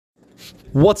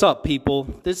What's up, people?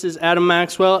 This is Adam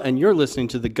Maxwell, and you're listening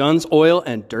to the Guns, Oil,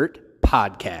 and Dirt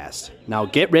podcast. Now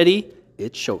get ready,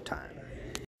 it's showtime.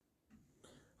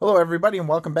 Hello, everybody, and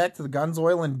welcome back to the Guns,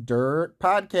 Oil, and Dirt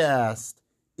podcast.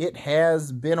 It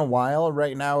has been a while.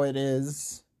 Right now it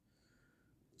is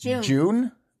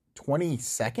June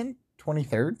 22nd,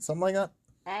 23rd, something like that.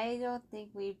 I don't think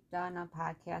we've done a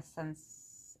podcast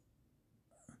since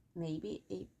maybe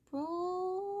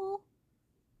April.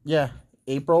 Yeah,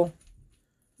 April.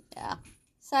 Yeah.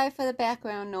 Sorry for the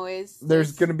background noise.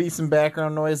 There's going to be some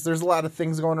background noise. There's a lot of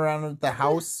things going around at the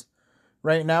house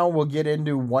right now. We'll get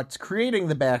into what's creating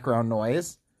the background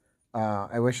noise.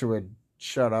 I wish it would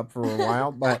shut up for a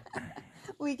while, but...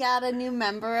 We got a new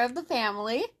member of the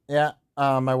family. Yeah,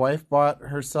 my wife bought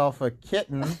herself a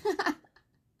kitten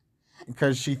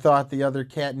because she thought the other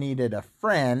cat needed a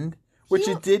friend, which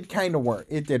it did kind of work.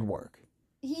 It did work.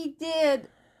 He did,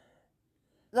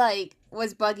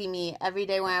 was bugging me every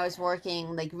day when I was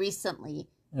working, recently.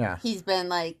 Yeah. He's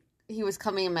been, he was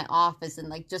coming in my office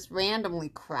and, just randomly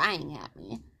crying at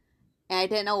me. And I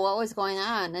didn't know what was going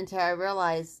on until I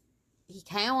realized he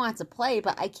kind of wants to play,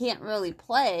 but I can't really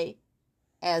play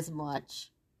as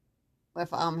much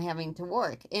with having to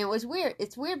work. And it was weird.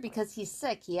 It's weird because he's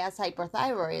sick. He has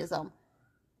hyperthyroidism.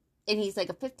 And he's a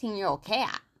 15-year-old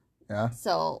cat. Yeah.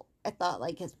 So I thought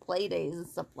his play days and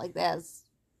stuff like that is,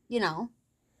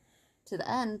 to the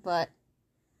end. But,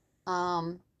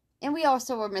 and we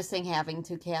also were missing having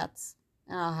two cats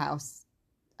in our house,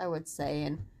 I would say.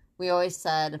 And we always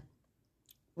said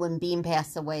when Bean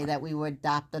passed away that we would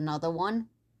adopt another one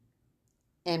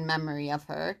in memory of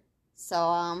her.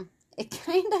 So, it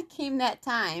kind of came that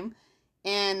time,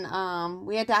 and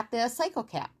we adopted a psycho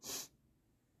cat.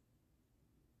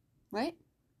 Right?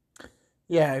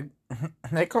 Yeah,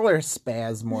 I call her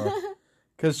Spaz more,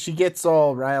 because she gets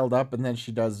all riled up, and then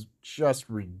she does just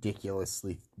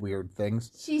ridiculously weird things.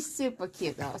 She's super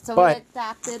cute, though. So we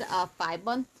adopted a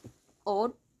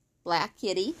 5-month-old black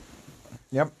kitty.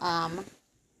 Yep.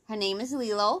 Her name is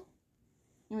Lilo,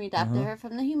 and we adopted her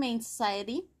from the Humane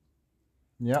Society.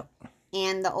 Yep.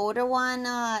 And the older one,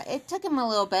 it took him a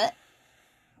little bit.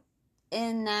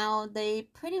 And now they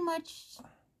pretty much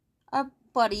are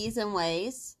buddies in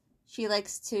ways. She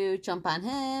likes to jump on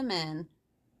him and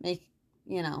make,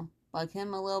 bug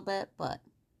him a little bit. But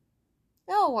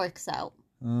it all works out.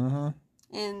 Mm-hmm.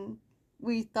 And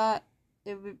we thought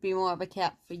it would be more of a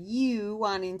cat for you,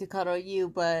 wanting to cuddle you.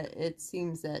 But it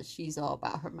seems that she's all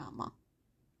about her mama.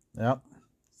 Yep.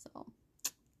 So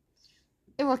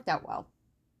it worked out well.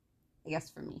 I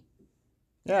guess for me.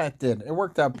 Yeah, it did. It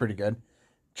worked out pretty good.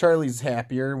 Charlie's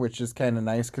happier, which is kind of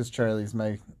nice because Charlie's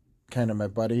my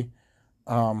buddy.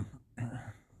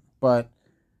 But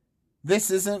this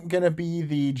isn't going to be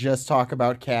the just talk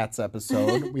about cats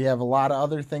episode. We have a lot of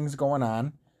other things going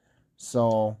on.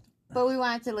 So. But we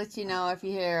wanted to let you know if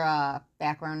you hear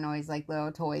background noise like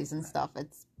little toys and stuff,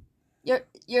 it's you're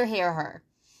hear her.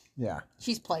 Yeah.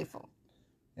 She's playful.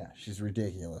 Yeah, she's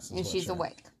ridiculous. And she's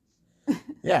awake.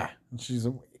 Yeah, she's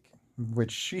awake.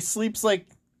 Which she sleeps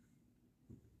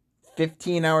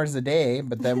 15 hours a day,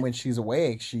 but then when she's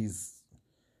awake, she's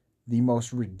the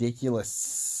most ridiculous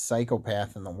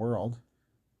psychopath in the world.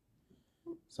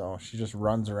 So she just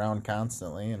runs around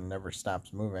constantly and never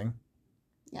stops moving.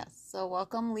 Yes, so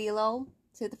welcome Lilo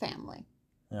to the family.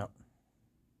 Yep.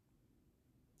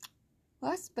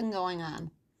 What's been going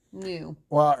on? New.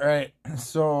 Well, right.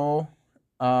 So,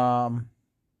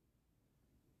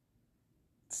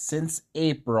 since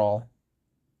April,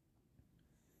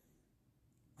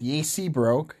 the AC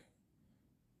broke.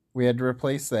 We had to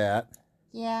replace that.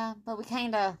 Yeah, but we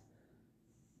kind of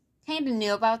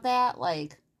knew about that.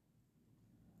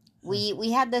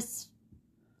 We had this.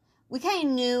 We kind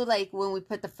of knew, when we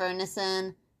put the furnace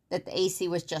in, that the AC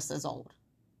was just as old.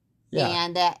 Yeah.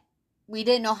 And that we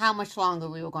didn't know how much longer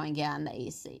we were going to get on the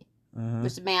AC. Mm-hmm. It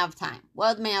was a matter of time.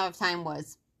 Well, the matter of time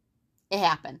was, it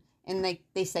happened. And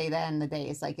they say that in the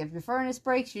days. If your furnace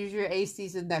breaks, use your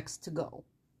AC's the next to go.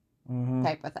 Mm-hmm.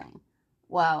 Type of thing.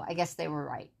 Well, I guess they were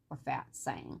right with that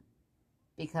saying.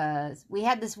 Because we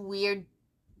had this weird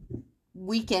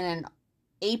weekend in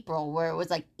April where it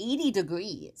was 80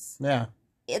 degrees. Yeah.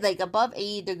 Above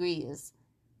 80 degrees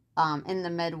in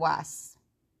the Midwest.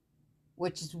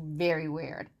 Which is very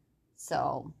weird.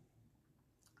 So,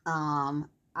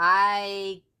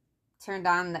 I turned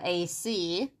on the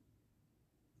AC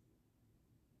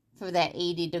for that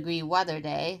 80-degree weather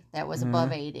day that was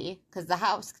above 80, because the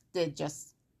house did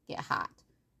just get hot.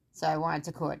 So I wanted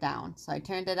to cool it down. So I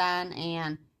turned it on,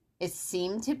 and it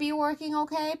seemed to be working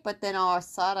okay, but then all of a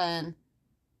sudden,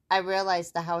 I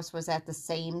realized the house was at the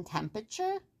same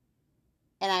temperature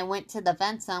And I went to the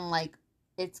vents. And I'm like,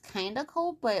 it's kind of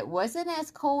cold, but it wasn't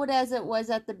as cold as it was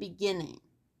at the beginning.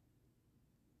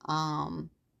 And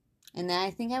then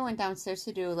I think I went downstairs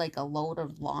to do like a load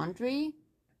of laundry.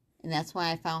 And that's when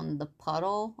I found the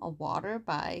puddle of water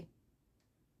by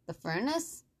the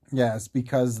furnace. Yeah, it's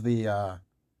because the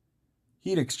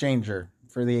heat exchanger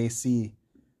for the AC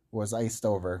was iced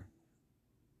over.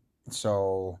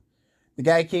 So the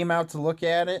guy came out to look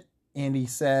at it, and he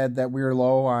said that we were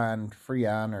low on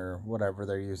Freon or whatever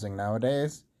they're using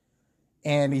nowadays.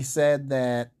 And he said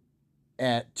that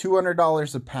at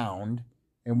 $200 a pound,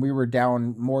 and we were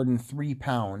down more than 3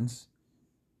 pounds,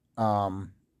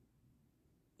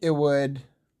 it would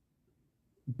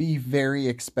be very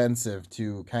expensive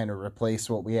to kind of replace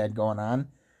what we had going on.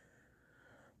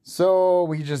 So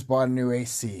we just bought a new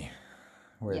AC,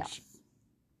 which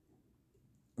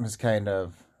was kind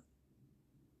of,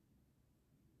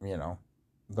 you know,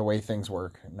 the way things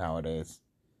work nowadays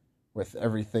with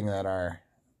everything that our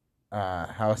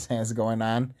house has going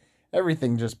on.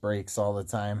 Everything just breaks all the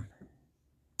time.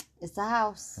 It's a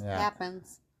house. Yeah. It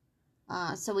happens.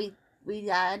 So we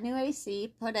got a new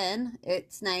AC put in.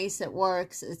 It's nice. It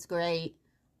works. It's great.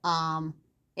 And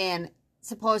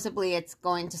supposedly it's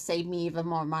going to save me even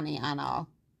more money on our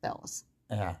bills.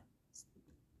 Yeah.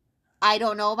 I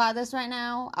don't know about this right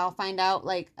now. I'll find out,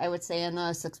 like, I would say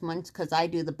in 6 months, because I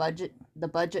do the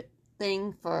budget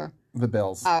thing for... The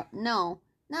bills. No,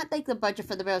 not like the budget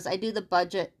for the bills. I do the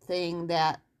budget thing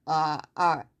that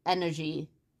our energy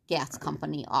gas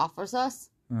company offers us,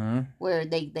 where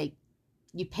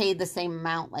you pay the same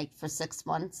amount, like, for 6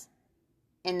 months,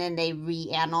 and then they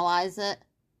reanalyze it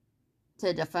to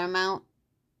a different amount,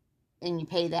 and you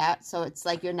pay that. So it's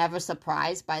like you're never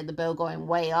surprised by the bill going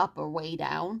way up or way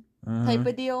down. Type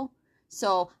of deal.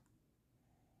 So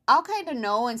I'll kind of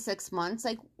know in 6 months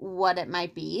like what it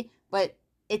might be, but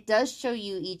it does show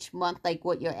you each month like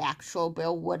what your actual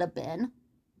bill would have been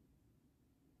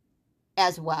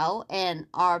as well. And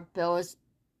our bills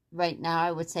right now,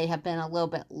 I would say, have been a little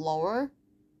bit lower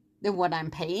than what I'm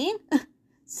paying.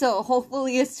 So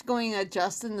hopefully it's going to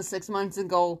adjust in the 6 months and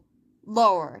go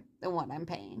lower than what I'm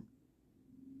paying.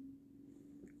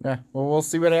 Yeah, well, we'll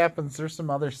see what happens. There's some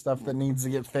other stuff that needs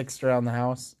to get fixed around the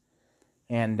house.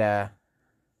 And,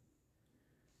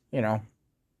 you know,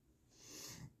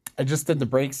 I just did the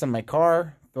brakes on my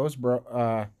car. Those broke.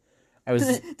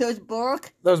 Those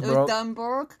broke? Those broke. Done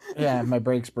broke? Yeah, my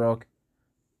brakes broke.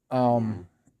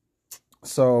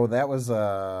 So that was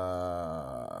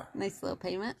nice little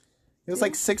payment. It was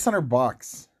like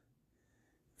 $600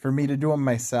 for me to do them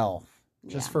myself,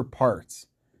 just for parts.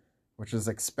 Which is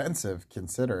expensive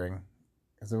considering,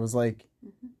 because it was like...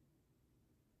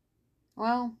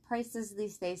 Well, prices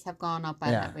these days have gone up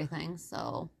on everything,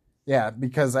 so... Yeah,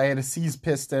 because I had a seized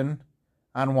piston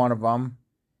on one of them,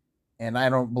 and I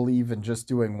don't believe in just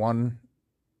doing one,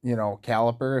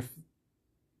 caliper. If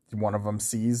one of them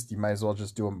seized, you might as well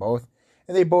just do them both.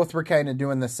 And they both were kind of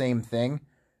doing the same thing,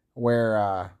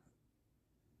 where,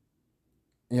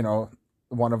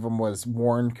 one of them was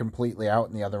worn completely out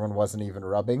and the other one wasn't even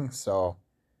rubbing, so...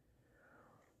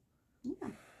 Yeah.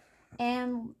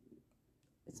 And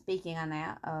speaking on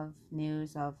that, of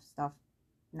news of stuff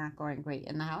not going great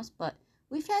in the house, but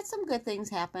we've had some good things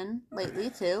happen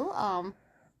lately, too.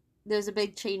 There's a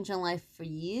big change in life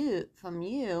from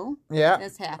you. Yeah.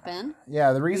 That's happened.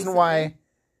 Yeah, the reason why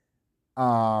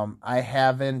I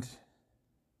haven't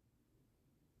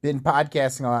been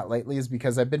podcasting a lot lately is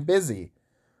because I've been busy.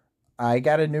 I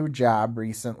got a new job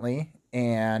recently,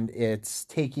 and it's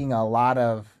taking a lot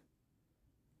of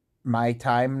my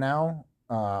time now.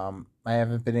 I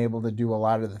haven't been able to do a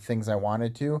lot of the things I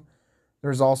wanted to.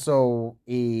 There's also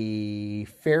a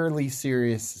fairly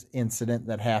serious incident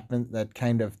that happened that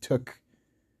kind of took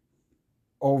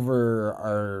over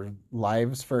our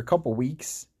lives for a couple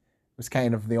weeks. It was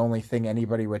kind of the only thing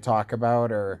anybody would talk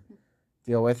about or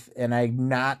deal with, and I'm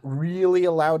not really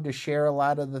allowed to share a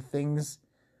lot of the things.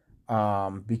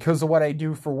 Because of what I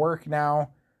do for work now,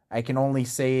 I can only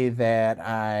say that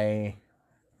I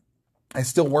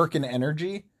still work in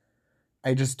energy.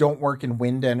 I just don't work in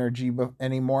wind energy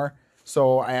anymore.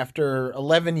 So after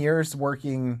 11 years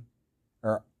working,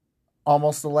 or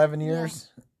almost 11 years.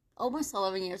 Yeah. Almost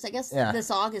 11 years. I guess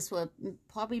this August would have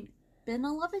probably been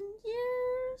 11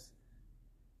 years.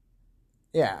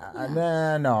 Yeah.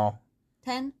 No.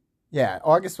 10? Yeah,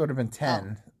 August would have been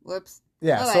 10. Oh, whoops.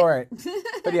 Yeah, all right.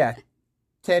 But yeah,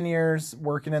 10 years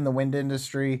working in the wind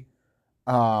industry.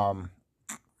 I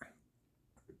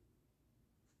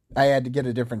had to get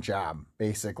a different job,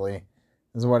 basically,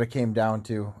 is what it came down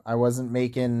to. I wasn't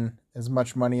making as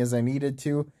much money as I needed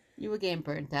to. You were getting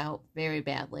burnt out very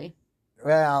badly.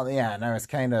 Well, yeah, and I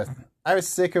was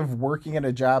sick of working at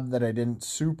a job that I didn't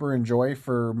super enjoy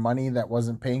for money that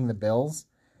wasn't paying the bills.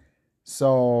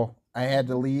 So I had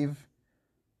to leave.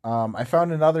 I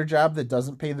found another job that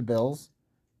doesn't pay the bills,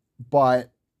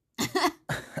 but I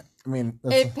mean,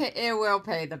 It will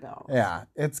pay the bills. yeah,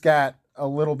 it's got a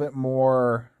little bit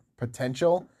more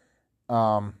potential.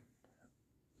 I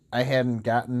hadn't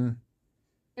gotten.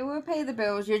 It will pay the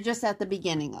bills. You're just at the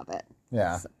beginning of it.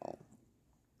 Yeah. So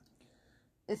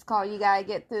it's called, you gotta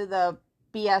get through the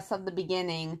BS of the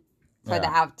beginning for the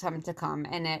outcome to come,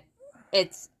 and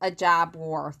it's a job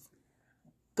worth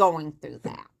going through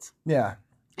that. Yeah.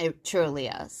 It truly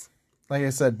is. Like I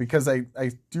said, because I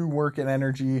do work in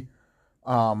energy,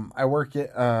 I work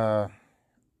at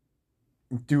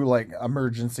do like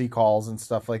emergency calls and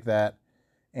stuff like that,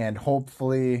 and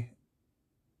hopefully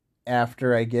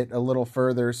after I get a little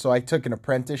further, so I took an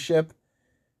apprenticeship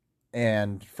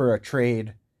and for a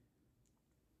trade.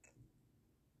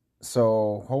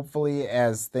 So hopefully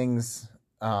as things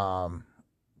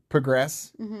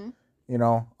progress, you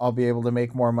know, I'll be able to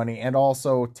make more money and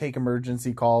also take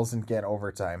emergency calls and get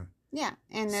overtime. Yeah,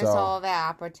 and there's all that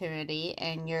opportunity,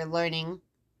 and you're learning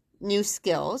new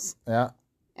skills. Yeah.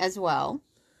 As well.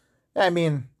 I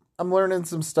mean, I'm learning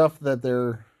some stuff that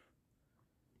they're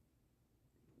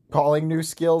calling new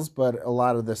skills, but a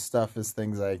lot of this stuff is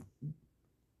things I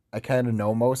kind of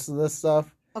know most of this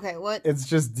stuff. Okay, what? It's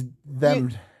just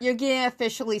them. You're getting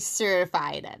officially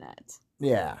certified in it.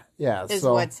 Yeah. Is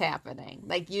what's happening.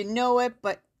 Like, you know it,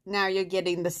 but now you're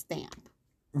getting the stamp.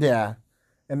 Yeah.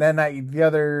 And then the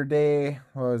other day,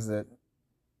 what was it?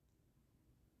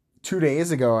 2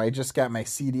 days ago, I just got my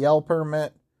CDL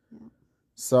permit. Yeah.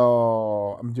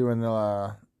 So I'm doing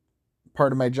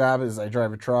part of my job is I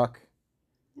drive a truck.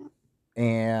 Yeah.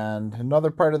 And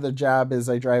another part of the job is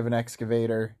I drive an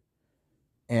excavator.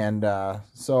 And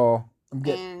so I'm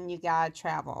getting... And you gotta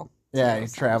travel. Yeah, I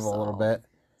travel a little bit.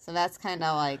 So that's kind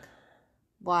of like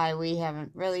why we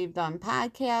haven't really done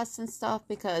podcasts and stuff,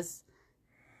 because,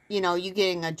 you know, you're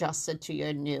getting adjusted to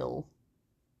your new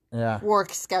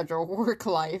work schedule, work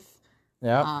life.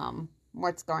 Yeah.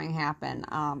 What's going to happen.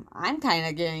 I'm kind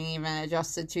of getting even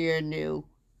adjusted to your new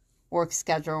work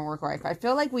schedule and work life. I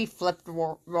feel like we flipped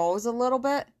roles a little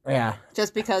bit. Yeah.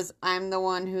 Just because I'm the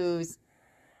one who's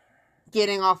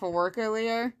getting off of work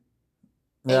earlier.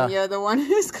 Yeah. And you're the one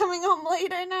who's coming home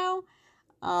later now.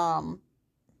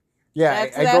 Yeah,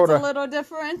 that's a little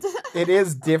different. It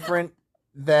is different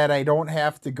that I don't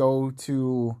have to go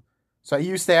to... So I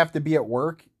used to have to be at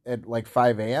work at like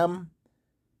 5 a.m.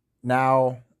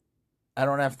 Now I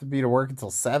don't have to be to work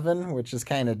until 7, which is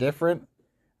kind of different.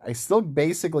 I still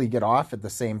basically get off at the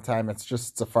same time. It's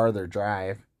just a farther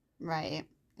drive. Right.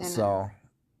 And so...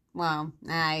 Well,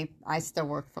 I still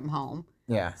work from home.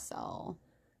 Yeah. So...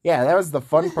 Yeah, that was the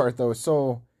fun part, though.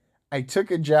 So I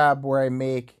took a job where I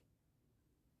make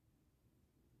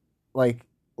like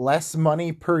less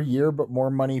money per year, but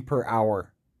more money per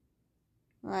hour.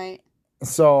 Right.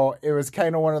 So it was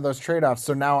kind of one of those trade-offs.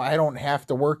 So now I don't have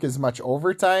to work as much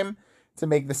overtime to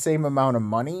make the same amount of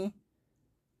money.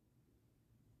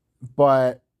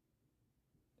 But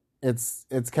it's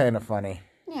kind of funny.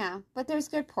 Yeah, but there's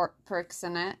good perks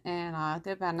in it and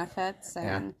good benefits,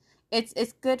 and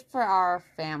it's good for our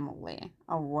family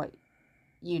of what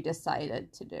you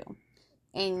decided to do.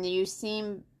 And you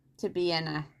seem to be in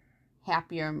a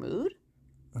happier mood.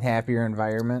 Happier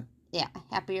environment. Yeah,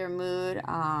 happier mood.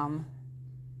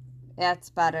 That's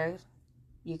better.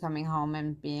 You coming home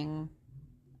and being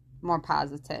more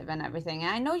positive and everything.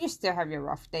 And I know you still have your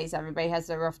rough days. Everybody has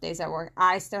their rough days at work.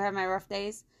 I still have my rough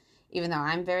days, even though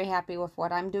I'm very happy with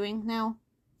what I'm doing now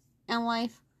in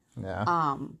life.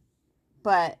 Yeah.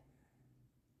 But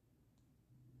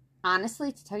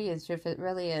honestly, to tell you the truth, it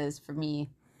really is for me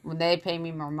when they pay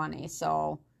me more money.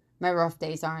 So my rough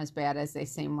days aren't as bad as they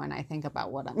seem when I think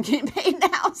about what I'm getting paid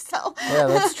now. So yeah,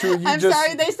 that's true.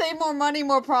 Sorry, they say more money,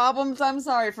 more problems. I'm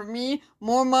sorry. For me,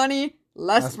 more money,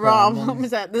 less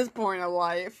problems at this point of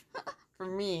life. For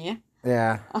me.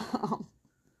 Yeah.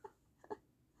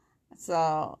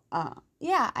 So,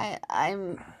 yeah,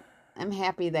 I'm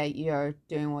happy that you're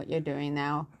doing what you're doing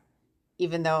now,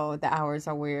 even though the hours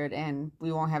are weird and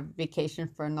we won't have vacation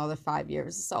for another 5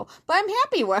 years or so. But I'm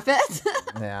happy with it.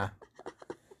 Yeah.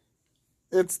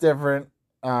 It's different.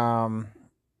 But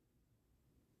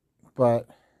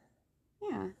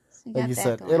yeah, so like you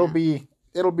said, it'll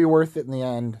be worth it in the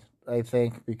end, I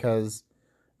think, because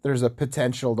there's a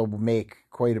potential to make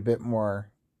quite a bit more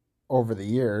over the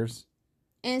years.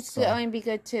 And it's going to be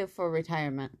good, too, for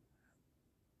retirement.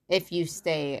 If you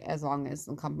stay as long as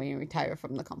the company retire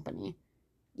from the company.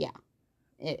 Yeah.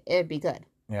 It'd be good.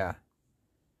 Yeah.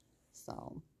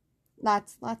 So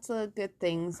lots of good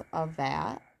things of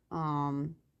that.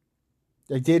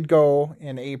 I did go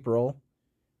in April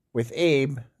with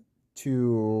Abe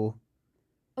to...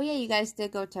 Oh, yeah, you guys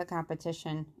did go to a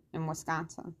competition in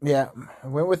Wisconsin. Yeah, I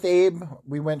went with Abe.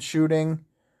 We went shooting.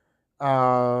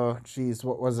 What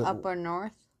was it? Upper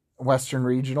North? Western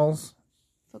Regionals.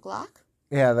 The Glock?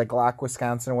 Yeah, the Glock,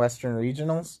 Wisconsin Western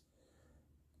Regionals.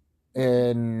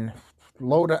 In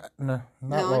Lodi. No,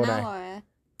 not Lodi. No.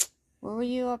 Where were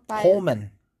you up by?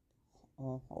 Holman.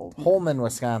 Oh, Holman,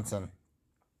 Wisconsin.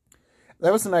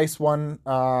 That was a nice one.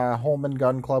 Holman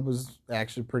Gun Club was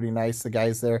actually pretty nice. The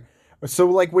guys there. So,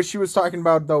 like what she was talking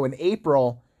about, though, in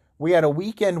April, we had a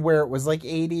weekend where it was like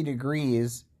 80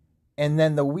 degrees. And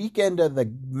then the weekend of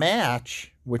the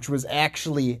match, which was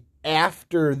actually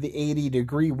after the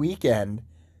 80-degree weekend,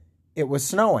 it was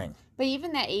snowing. But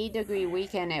even that 80-degree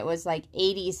weekend, it was like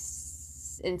 80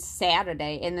 in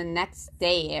Saturday. And the next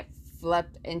day, it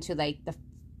flipped into like the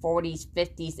 40s,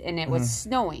 50s, and it was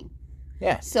snowing.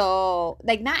 Yeah. So,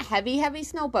 like, not heavy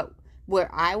snow, but where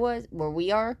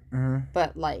we are,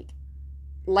 but like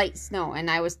light snow. And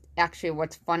I was actually,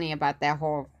 what's funny about that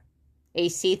whole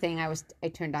AC thing, I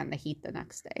turned on the heat the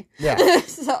next day. Yeah.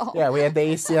 So yeah, we had the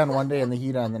AC on one day and the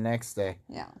heat on the next day.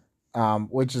 Yeah.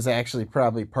 Which is actually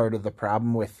probably part of the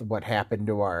problem with what happened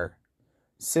to our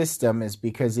system, is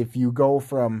because if you go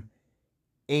from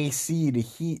AC to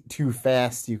heat too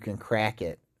fast, you can crack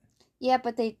it. Yeah,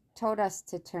 but they told us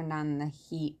to turn on the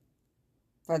heat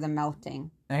for the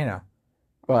melting. I know.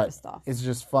 But stuff. It's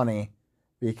just funny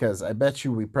because I bet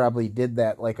you we probably did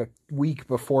that like a week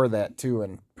before that too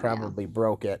and probably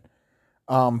broke it.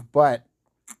 But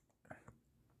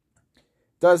it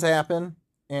does happen,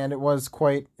 and it was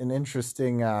quite an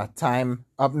interesting time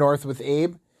up north with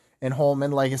Abe and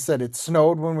Holman. Like I said, it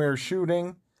snowed when we were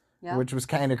shooting, which was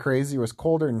kind of crazy. It was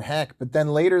colder than heck. But then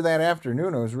later that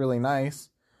afternoon, it was really nice.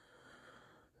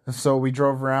 So we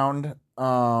drove around.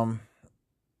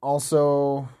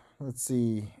 Also, let's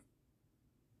see,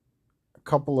 a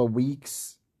couple of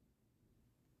weeks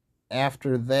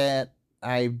after that,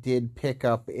 I did pick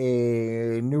up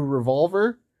a new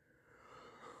revolver,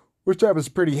 which I was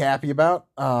pretty happy about.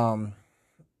 I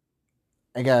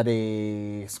got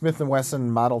a Smith &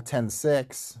 Wesson Model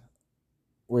 10-6,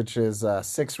 which is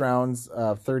 6 rounds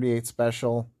of 38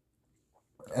 special,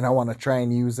 and I want to try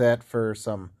and use that for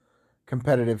some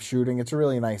competitive shooting. It's a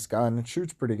really nice gun. It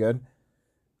shoots pretty good.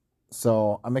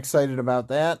 So I'm excited about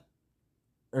that.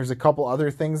 There's a couple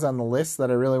other things on the list that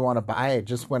I really want to buy. I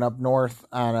just went up north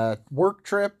on a work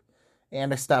trip,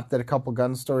 and I stopped at a couple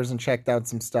gun stores and checked out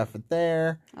some stuff at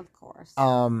there. Of course.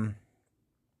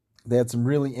 They had some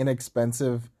really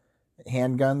inexpensive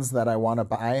handguns that I want to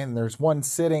buy, and there's one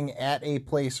sitting at a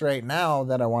place right now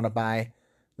that I want to buy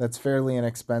that's fairly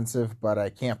inexpensive, but I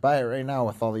can't buy it right now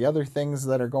with all the other things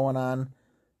that are going on.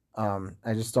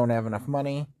 I just don't have enough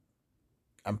money.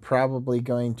 I'm probably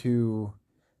going to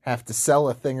have to sell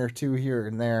a thing or two here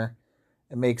and there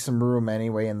and make some room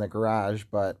anyway in the garage,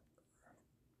 but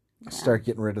start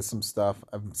getting rid of some stuff.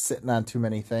 I'm sitting on too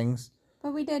many things.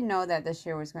 But we did know that this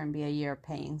year was going to be a year of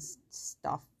paying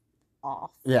stuff off.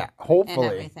 Yeah, hopefully.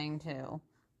 And everything, too.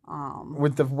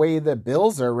 With the way the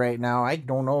bills are right now, I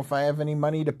don't know if I have any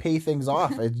money to pay things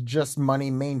off. It's just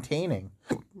money maintaining.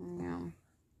 Yeah.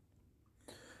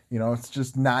 You know, it's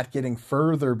just not getting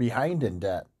further behind in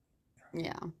debt.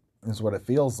 Yeah. Is what it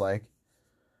feels like.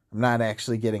 I'm not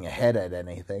actually getting ahead at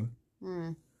anything.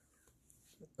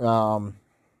 I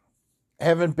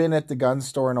haven't been at the gun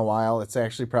store in a while. It's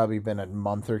actually probably been a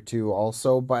month or two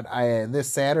also, but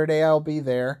this Saturday I'll be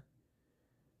there.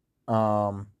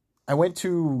 I went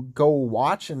to go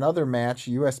watch another match,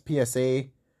 USPSA,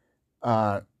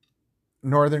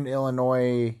 Northern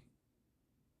Illinois,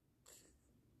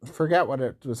 I forgot what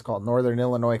it was called, Northern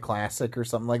Illinois Classic or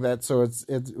something like that. So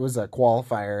it was a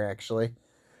qualifier, actually,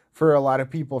 for a lot of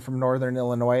people from Northern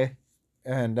Illinois,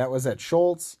 and that was at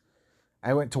Schultz.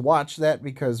 I went to watch that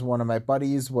because one of my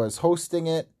buddies was hosting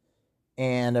it,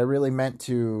 and I really meant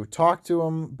to talk to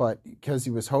him, but because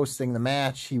he was hosting the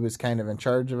match, he was kind of in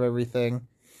charge of everything,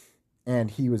 and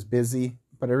he was busy,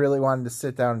 but I really wanted to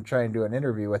sit down and try and do an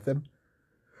interview with him.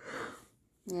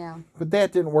 Yeah. But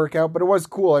that didn't work out, but it was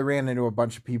cool. I ran into a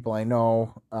bunch of people I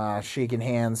know, shaking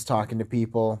hands, talking to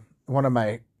people. One of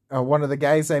the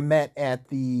guys I met at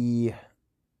the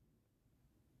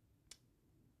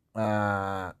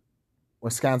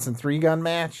Wisconsin 3-gun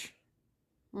match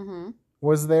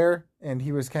was there, and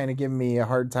he was kind of giving me a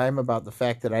hard time about the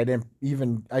fact that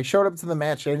I showed up to the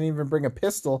match, I didn't even bring a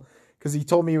pistol, because he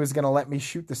told me he was going to let me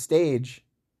shoot the stage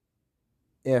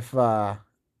if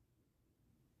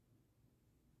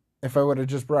If I would have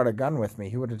just brought a gun with me,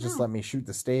 he would have just No. let me shoot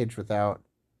the stage without,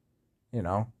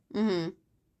 Mm-hmm.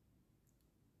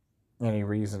 any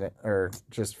reason, or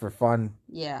just for fun.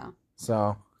 Yeah.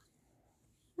 So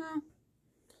Hmm.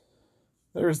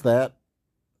 there's that.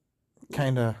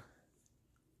 Kind of.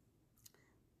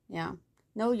 Yeah.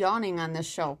 No yawning on this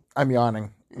show. I'm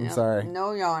yawning. I'm Yep. sorry.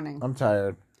 No yawning. I'm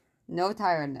tired. No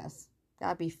tiredness.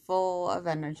 Gotta be full of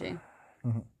energy.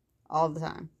 Mhm. All the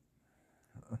time.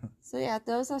 So yeah,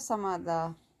 those are some of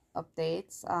the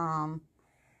updates.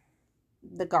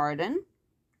 The garden.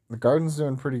 The garden's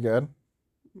doing pretty good.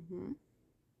 Mm-hmm.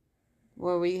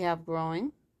 What we have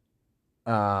growing.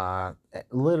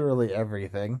 Literally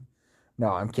everything.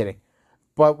 No, I'm kidding.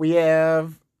 But we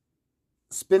have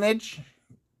spinach,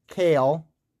 kale,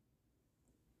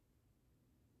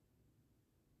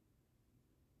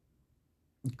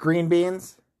 green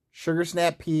beans, sugar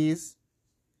snap peas,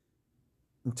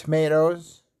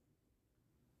 tomatoes,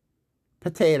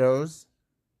 potatoes,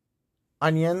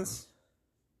 onions,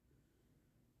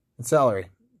 and celery.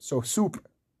 So soup.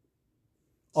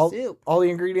 Soup. All the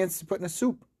ingredients to put in a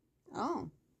soup. Oh.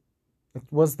 That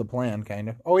was the plan, kind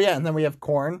of. Oh, yeah, and then we have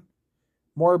corn,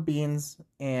 more beans,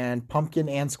 and pumpkin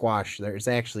and squash. There's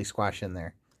actually squash in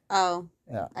there. Oh.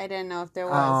 Yeah. I didn't know if there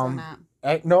was or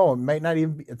not. No, it might not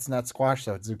even be. It's not squash,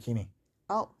 though. It's zucchini.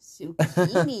 Oh,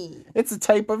 zucchini. It's a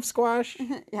type of squash.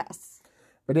 Yes.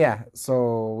 But yeah,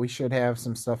 so we should have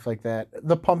some stuff like that.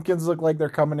 The pumpkins look like they're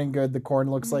coming in good. The corn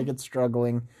looks like it's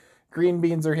struggling. Green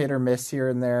beans are hit or miss here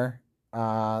and there.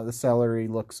 The celery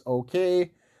looks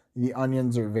okay. The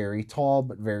onions are very tall,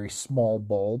 but very small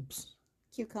bulbs.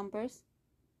 Cucumbers.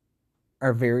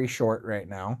 Are very short right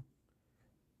now.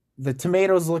 The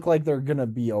tomatoes look like they're going to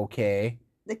be okay.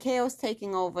 The kale's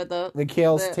taking over The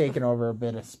kale's taking over a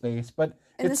bit of space, but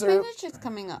and the it's spinach is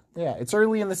coming up. yeah, it's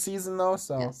early in the season though,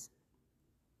 so Yes.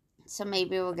 So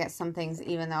maybe we'll get some things,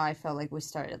 even though I feel like we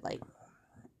started late.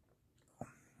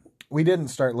 we didn't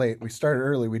start late. We started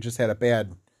early. We just had a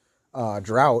bad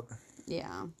drought.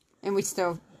 Yeah, and we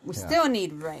still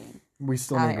need rain. We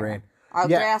still out need here. rain. Our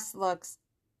Yeah. grass looks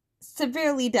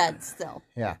severely dead still.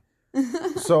 Yeah.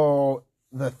 So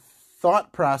the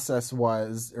thought process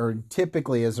was, or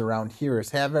typically is around here,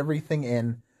 is have everything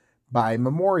in by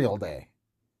Memorial Day.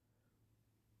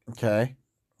 Okay.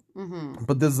 Mm-hmm.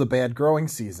 But this is a bad growing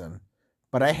season.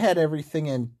 But I had everything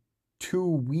in 2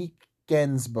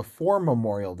 weekends before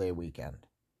Memorial Day weekend.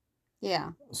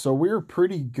 Yeah. So we were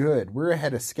pretty good. We're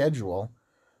ahead of schedule.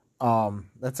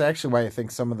 That's actually why I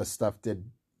think some of the stuff did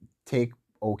take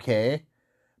okay.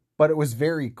 But it was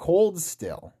very cold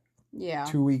still. Yeah.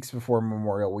 2 weeks before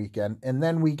Memorial weekend. And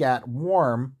then we got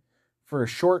warm for a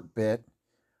short bit.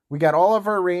 We got all of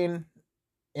our rain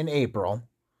in April.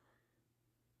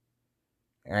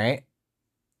 All right.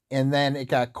 And then it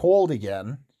got cold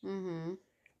again. Mm-hmm.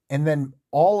 And then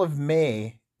all of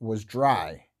May was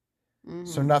dry. Mm-hmm.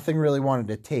 So nothing really wanted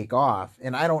to take off.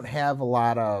 And I don't have a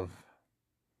lot of,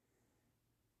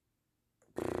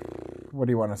 what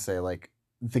do you want to say? Like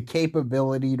the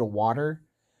capability to water.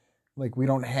 Like we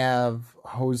don't have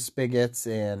hose spigots,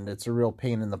 and it's a real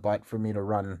pain in the butt for me to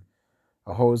run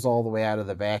a hose all the way out of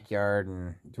the backyard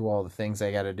and do all the things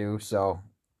I got to do. So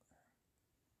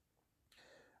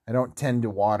I don't tend to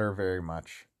water very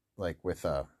much, like with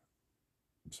a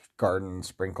garden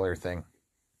sprinkler thing.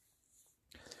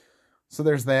 So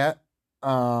there's that.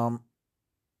 I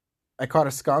caught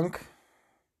a skunk.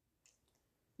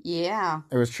 Yeah.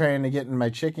 It was trying to get in my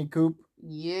chicken coop,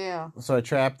 Yeah. so I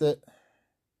trapped it.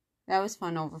 That was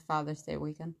fun over Father's Day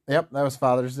weekend. Yep, that was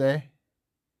Father's Day.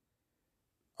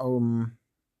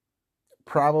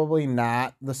 Probably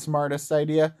not the smartest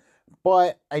idea,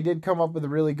 but I did come up with a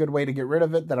really good way to get rid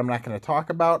of it that I'm not going to talk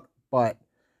about, but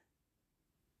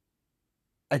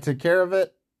I took care of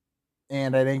it,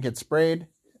 and I didn't get sprayed.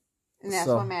 And that's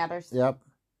So, what matters. Yep.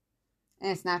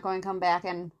 And it's not going to come back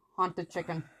and haunt the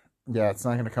chicken. Yeah, it's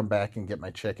not going to come back and get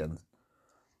my chickens.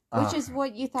 Which is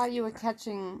what you thought you were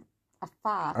catching a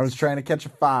fox. I was trying to catch a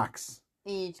fox.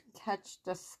 And you catch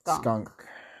the skunk.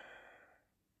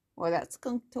 Well, that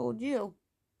skunk told you.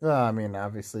 I mean,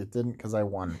 obviously it didn't because I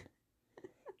won.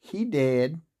 He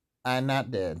did. I'm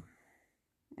not dead.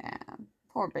 Yeah.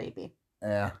 Poor baby.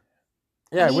 Yeah.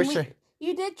 Yeah, I mean, wish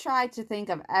You did try to think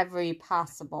of every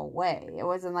possible way. It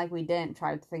wasn't like we didn't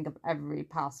try to think of every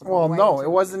possible Well, way. no, to it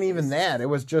wasn't release. even that. It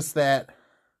was just that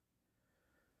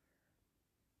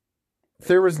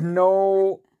there was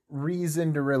no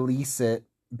reason to release it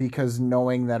because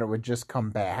knowing that it would just come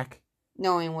back.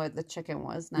 Knowing where the chicken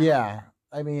was now. Yeah.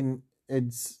 I mean,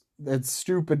 it's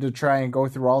stupid to try and go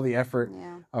through all the effort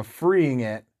Yeah. of freeing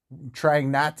it,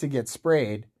 trying not to get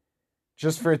sprayed,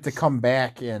 just for it to come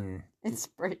back and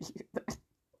spray you.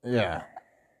 Yeah.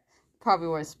 Probably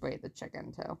would have sprayed the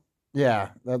chicken too. Yeah,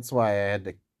 that's why I had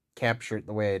to capture it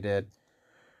the way I did.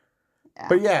 Yeah.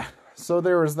 But yeah, so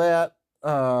there was that.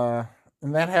 And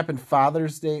that happened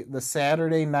Father's Day, the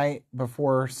Saturday night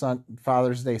before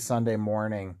Father's Day, Sunday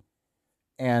morning.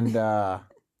 And I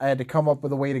had to come up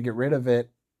with a way to get rid of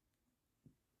it.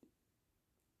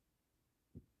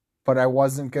 But I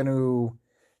wasn't going to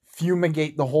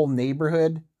fumigate the whole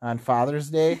neighborhood on Father's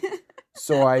Day.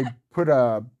 So I put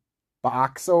a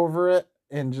box over it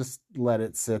and just let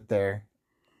it sit there.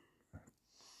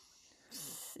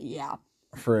 Yeah.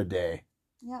 For a day.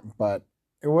 Yep. But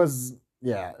it was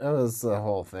the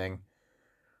whole thing.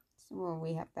 So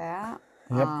we have that.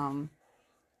 Yep.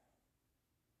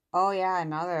 Oh yeah,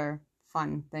 another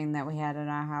fun thing that we had in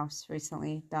our house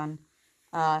recently done.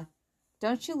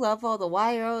 Don't you love all the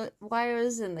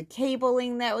wires and the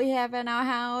cabling that we have in our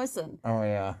house? And oh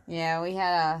yeah.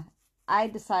 Yeah, I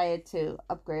decided to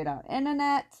upgrade our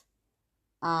internet.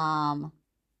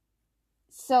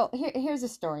 So here's a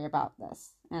story about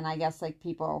this, and I guess like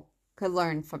people could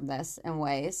learn from this in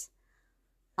ways.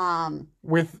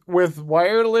 With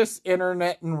wireless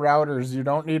internet and routers, you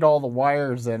don't need all the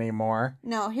wires anymore.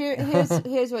 No, here's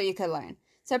what you could learn.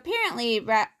 So apparently,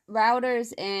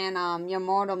 routers and your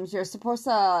modems, you're supposed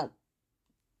to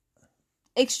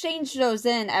exchange those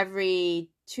in every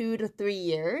 2 to 3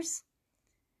 years.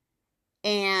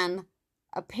 And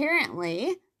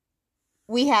apparently,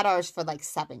 we had ours for like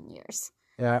 7 years.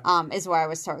 Yeah. Is what I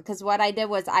was told. Because what I did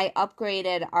was I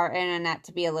upgraded our internet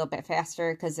to be a little bit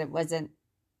faster because it wasn't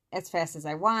as fast as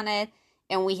I wanted.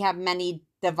 And we have many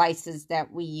devices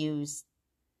that we use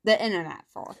the internet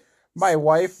for. My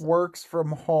wife works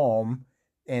from home,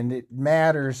 and it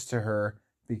matters to her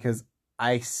because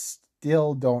I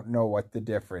still don't know what the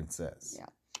difference is. Yeah.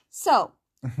 So,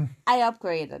 I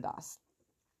upgraded us.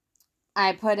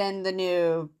 I put in the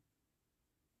new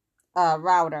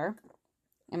router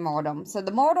and modem. So,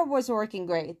 the modem was working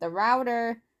great. The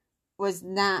router was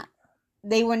not,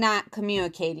 they were not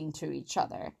communicating to each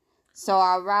other. So,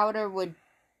 our router would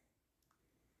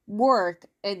work,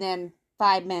 and then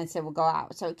 5 minutes it would go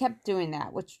out. So it kept doing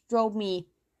that, which drove me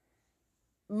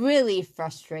really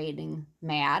frustrating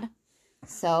mad.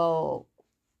 So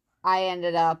I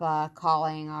ended up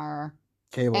calling our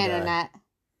cable internet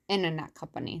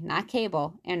company, not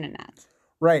cable, internet.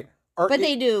 Right. But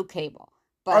they do cable.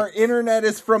 But our internet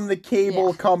is from the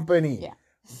cable company. Yeah.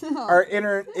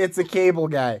 It's a cable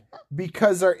guy,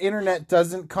 because our internet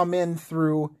doesn't come in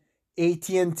through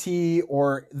AT&T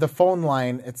or the phone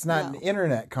line. It's not an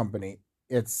internet company.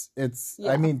 It's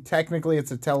I mean, technically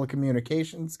it's a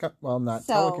telecommunications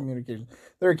telecommunications.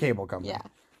 They're a cable company. Yeah.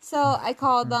 So I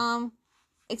called them,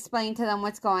 explained to them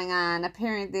what's going on.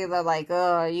 Apparently they're like,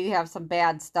 "Oh, you have some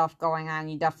bad stuff going on.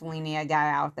 You definitely need a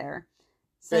guy out there."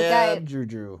 So bad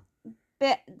juju.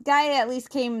 Guy at least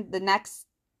came the next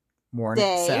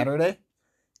day. Saturday?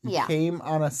 He Yeah. came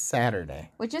on a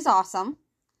Saturday. Which is awesome.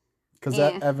 Because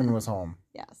Evan was home.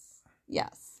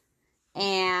 Yes.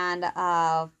 And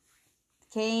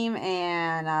came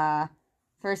and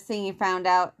first thing he found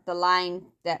out, the line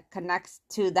that connects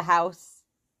to the house,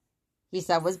 he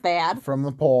said was bad. From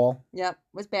the pole. Yep,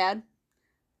 was bad.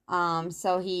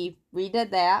 So he redid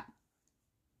that,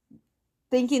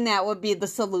 thinking that would be the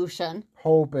solution.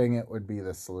 Hoping it would be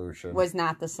the solution. Was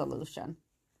not the solution.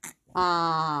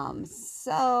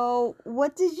 So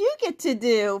what did you get to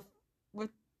do?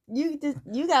 You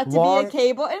got to be a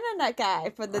cable internet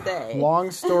guy for the day.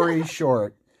 Long story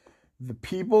short, the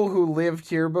people who lived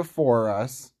here before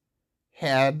us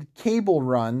had cable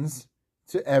runs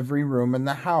to every room in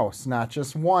the house. Not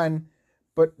just one,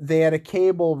 but they had a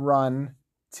cable run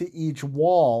to each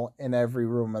wall in every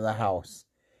room of the house.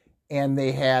 And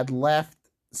they had left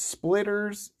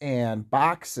splitters and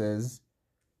boxes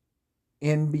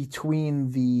in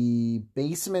between the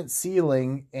basement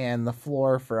ceiling and the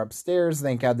floor for upstairs.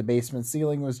 Thank God the basement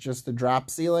ceiling was just a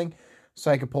drop ceiling, so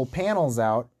I could pull panels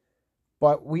out.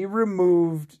 But we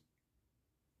removed,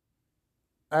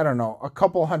 I don't know, a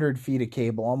couple 100 feet of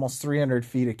cable, almost 300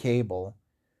 feet of cable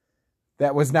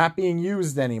that was not being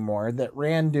used anymore, that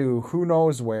ran to who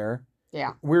knows where.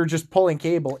 Yeah. We were just pulling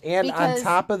cable. And because on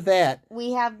top of that,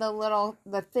 we have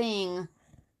the thing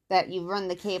that you run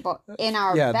the cable in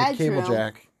our bedroom. The cable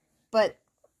jack. But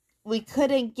we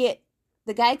couldn't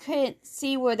the guy couldn't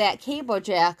see where that cable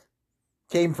jack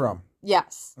came from.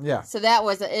 Yes. Yeah. So that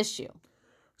was an issue.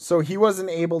 So he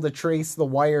wasn't able to trace the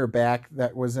wire back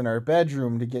that was in our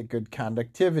bedroom to get good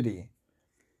conductivity.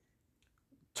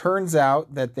 Turns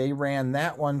out that they ran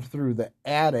that one through the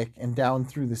attic and down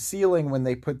through the ceiling when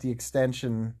they put the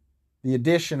extension the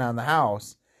addition on the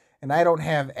house, and I don't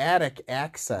have attic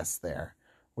access there,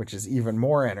 which is even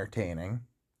more entertaining.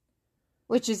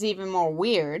 Which is even more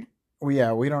weird. We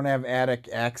don't have attic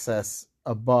access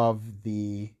above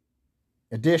the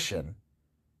addition.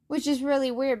 Which is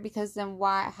really weird because then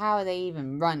how they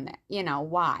even run that?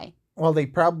 Why? Well, they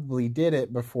probably did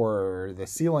it before the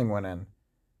ceiling went in.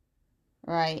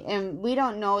 Right. And we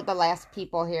don't know the last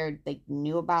people here they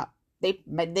knew about. They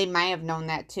might have known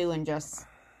that too and just,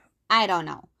 I don't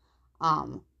know.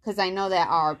 Because I know that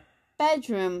our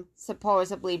bedroom,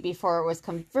 supposedly before it was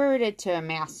converted to a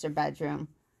master bedroom,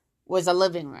 was a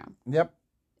living room. Yep.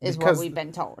 Is what we've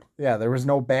been told. Yeah, there was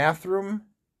no bathroom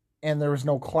and there was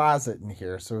no closet in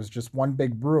here. So it was just one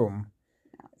big room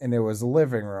and it was a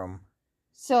living room.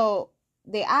 So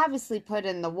they obviously put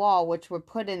in the wall, which would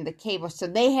put in the cable. So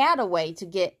they had a way to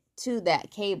get to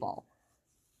that cable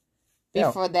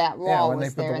before that wall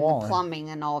was there, and the plumbing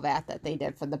and all that they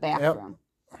did for the bathroom.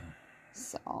 Yep.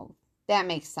 So that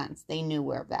makes sense. They knew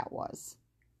where that was.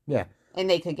 Yeah. And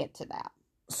they could get to that.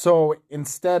 So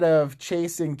instead of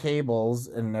chasing cables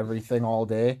and everything all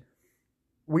day,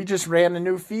 we just ran a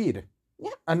new feed. Yeah.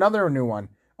 Another new one.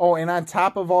 Oh, and on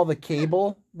top of all the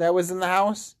cable that was in the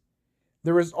house,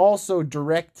 there was also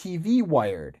DirecTV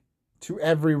wired to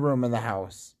every room in the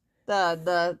house.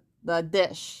 The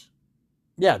dish.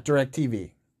 Yeah,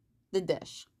 DirecTV. The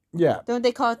dish. Yeah. Don't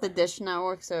they call it the Dish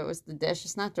Network? So it was the dish.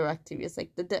 It's not DirecTV. It's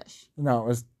like the dish. No, it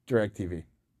was DirecTV.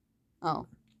 Oh.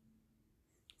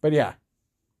 But yeah,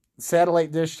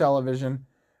 satellite dish television.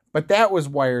 But that was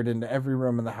wired into every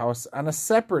room in the house on a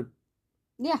separate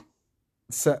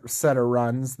set of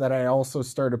runs that I also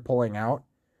started pulling out.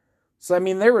 So, I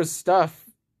mean, there was stuff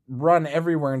run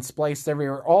everywhere and spliced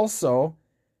everywhere. Also,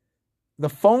 the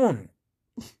phone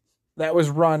that was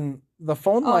run, the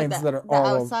phone lines that are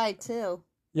all outside too.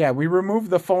 Yeah, we removed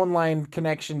the phone line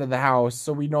connection to the house,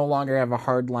 so we no longer have a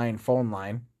hardline phone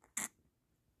line.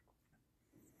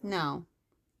 No.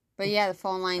 But yeah, the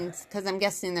phone lines, because I'm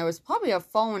guessing there was probably a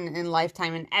phone in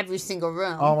Lifetime in every single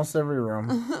room. Almost every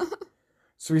room.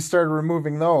 So we started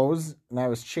removing those, and I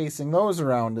was chasing those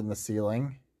around in the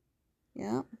ceiling.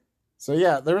 Yep. So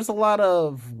yeah, there was a lot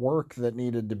of work that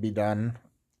needed to be done.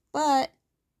 But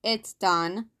it's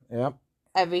done. Yep.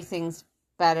 Everything's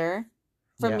better.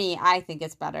 For me, I think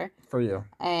it's better. For you.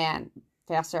 And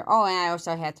faster. Oh, and I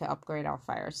also had to upgrade our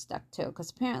fire stick too,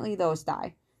 because apparently those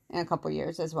die in a couple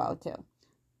years as well too.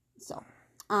 So,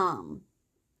 I'm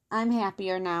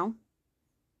happier now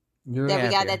We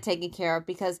got that taken care of,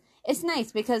 because it's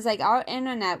nice because like our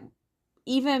internet,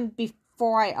 even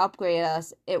before I upgraded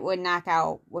us, it would knock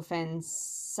out within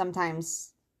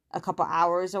sometimes a couple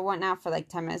hours or whatnot for like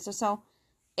 10 minutes or so.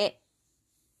 It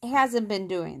hasn't been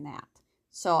doing that.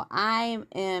 So I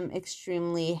am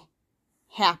extremely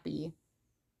happy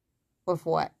with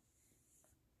what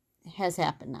has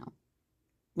happened now.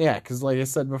 Yeah, because like I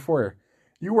said before,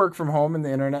 you work from home and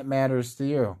the internet matters to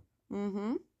you.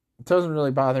 Mm-hmm. It doesn't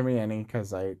really bother me any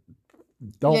because I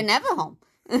don't. You're never home.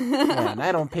 Yeah, and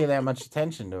I don't pay that much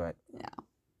attention to it. Yeah.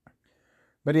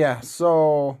 But yeah,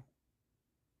 so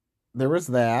there was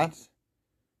that.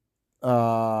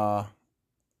 The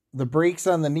brakes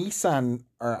on the Nissan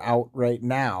are out right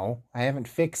now. I haven't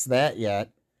fixed that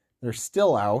yet. They're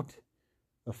still out.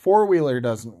 The 4-wheeler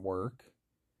doesn't work.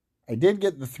 I did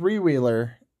get the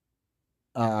 3-wheeler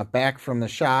back from the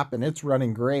shop, and it's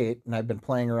running great, and I've been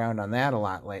playing around on that a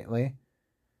lot lately.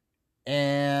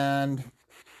 And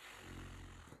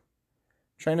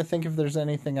trying to think if there's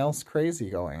anything else crazy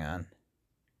going on.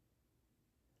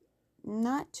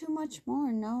 Not too much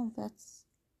more, no. That's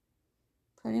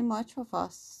pretty much with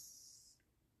us.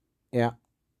 Yeah.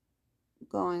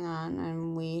 Going on,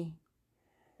 and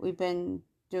we've been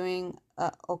doing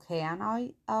okay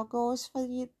on our goals for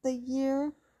the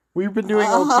year. We've been doing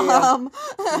okay.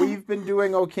 We've been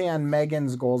doing okay on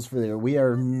Megan's goals for the year. We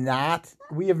have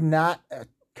not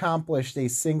accomplished a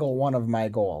single one of my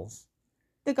goals.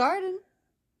 The garden.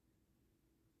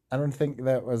 I don't think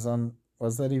that was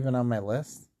that even on my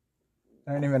list?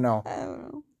 I don't even know. I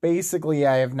don't know. Basically,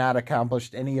 I have not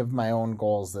accomplished any of my own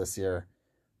goals this year.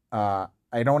 I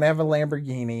don't have a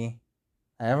Lamborghini.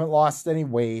 I haven't lost any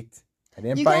weight. I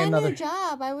didn't buy another. You got a new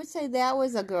job. I would say that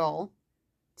was a goal.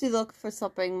 To look for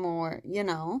something more,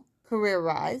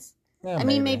 career-wise. Yeah, I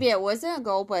mean, maybe it wasn't a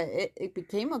goal, but it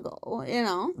became a goal,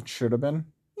 It should have been.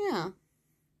 Yeah.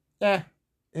 Yeah,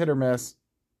 hit or miss.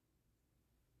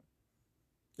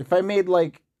 If I made,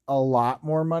 a lot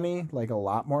more money,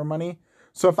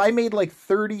 so if I made,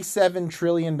 $37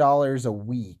 trillion a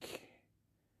week,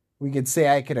 we could say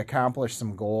I could accomplish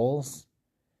some goals,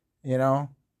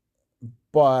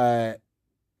 but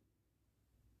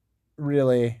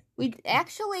really.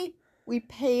 We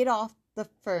paid off the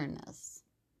furnace.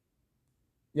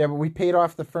 Yeah, but we paid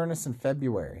off the furnace in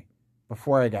February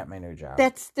before I got my new job.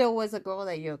 That still was a goal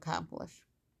that you accomplished.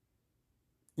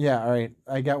 Yeah, all right.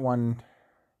 I got one.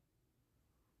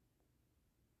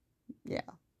 Yeah.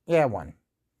 Yeah, one.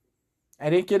 I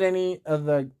didn't get any of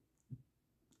the...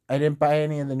 I didn't buy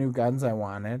any of the new guns I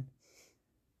wanted.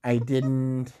 I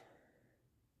didn't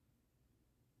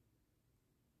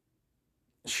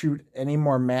shoot any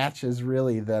more matches,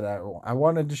 really, that I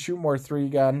wanted to shoot more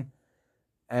 3-gun.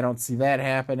 I don't see that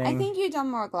happening. I think you've done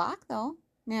more Glock, though,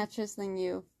 matches than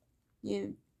you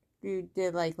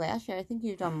did, like, last year. I think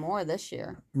you've done more this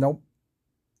year. Nope.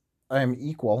 I am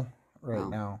equal right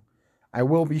now. I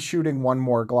will be shooting one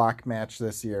more Glock match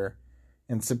this year.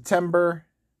 In September,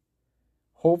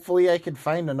 hopefully I can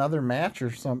find another match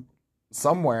or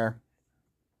somewhere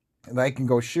that I can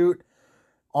go shoot.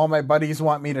 All my buddies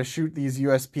want me to shoot these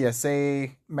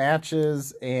USPSA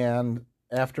matches, and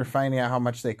after finding out how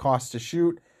much they cost to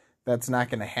shoot, that's not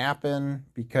going to happen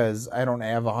because I don't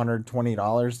have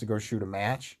 $120 to go shoot a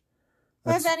match.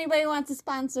 If anybody wants to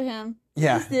sponsor him,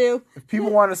 yeah, please do. If people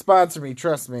want to sponsor me,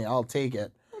 trust me, I'll take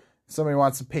it. If somebody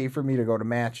wants to pay for me to go to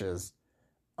matches.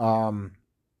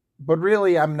 But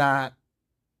really, I'm not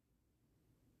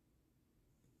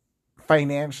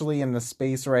financially in the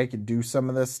space where I could do some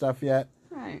of this stuff yet.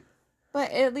 Right. But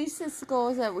at least it's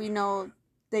goals that we know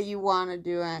that you want to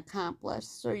do and accomplish.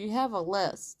 So you have a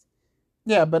list.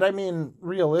 Yeah, but I mean,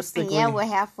 realistically... And yeah, we're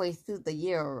halfway through the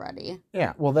year already.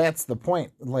 Yeah, well, that's the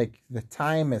point. Like, the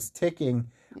time is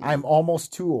ticking. Yeah. I'm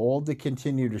almost too old to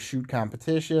continue to shoot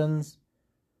competitions.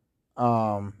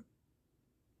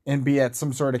 And be at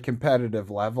some sort of competitive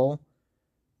level.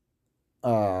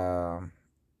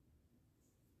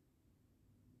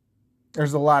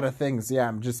 There's a lot of things. Yeah,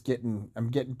 I'm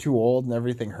getting too old and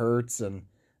everything hurts and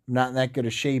I'm not in that good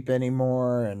a shape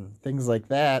anymore and things like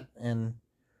that. And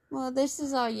well, this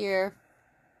is our year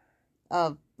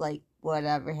of like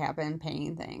whatever happened,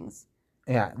 paying things.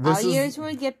 Yeah, our years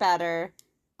will get better.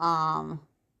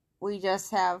 We just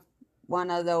have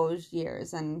one of those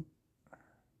years, and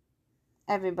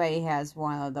everybody has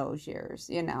one of those years,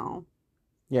 you know.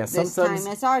 Yeah, sometimes this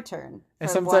time it's our turn. And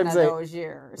sometimes those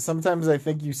years. Sometimes I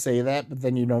think you say that, but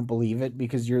then you don't believe it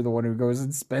because you're the one who goes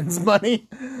and spends money.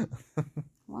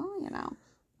 Well, you know.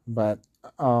 But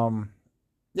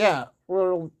yeah,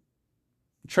 we'll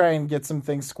try and get some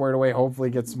things squared away.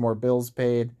 Hopefully, get some more bills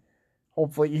paid.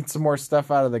 Hopefully, eat some more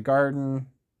stuff out of the garden.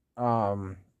 I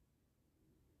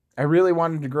really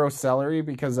wanted to grow celery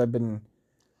because I've been.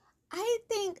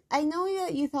 I know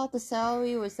that you thought the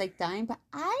celery was like dying, but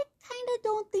I kind of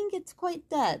don't think it's quite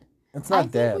dead. It's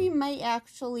not dead. I think we might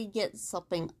actually get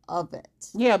something of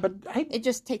it. Yeah, but it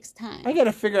just takes time. I got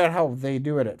to figure out how they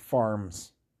do it at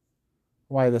farms.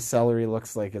 Why the celery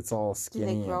looks like it's all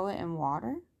skinny. Do they grow it in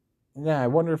water? Yeah, I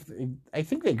wonder if I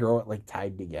think they grow it like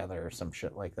tied together or some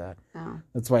shit like that. Oh.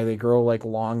 That's why they grow like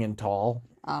long and tall.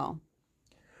 Oh.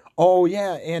 Oh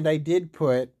yeah, and I did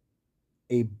put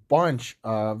a bunch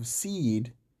of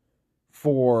seed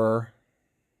for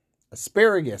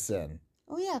asparagus in.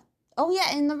 Oh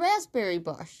yeah, in the raspberry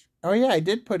bush. Oh yeah, I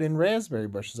did put in raspberry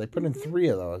bushes. I put in 3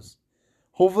 of those.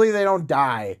 Hopefully they don't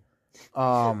die.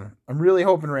 I'm really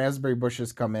hoping raspberry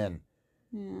bushes come in.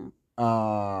 Yeah.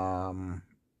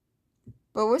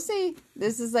 But we'll see.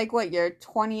 This is like what, your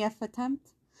 20th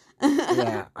attempt?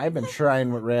 Yeah, I've been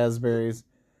trying with raspberries.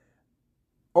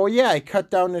 Oh yeah, I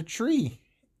cut down a tree.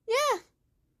 Yeah.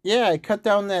 Yeah, I cut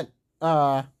down that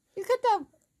you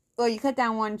cut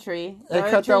down one tree. I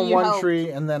cut down one tree,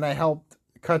 and then I helped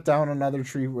cut down another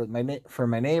tree with for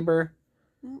my neighbor.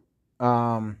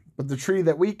 But the tree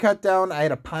that we cut down, I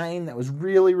had a pine that was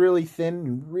really, really thin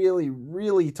and really,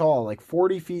 really tall, like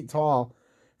 40 feet tall,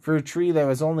 for a tree that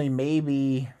was only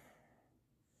maybe,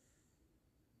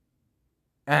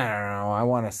 I don't know, I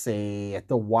want to say at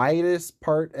the widest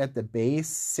part at the base,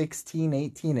 16,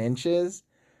 18 inches.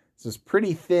 So it's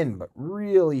pretty thin, but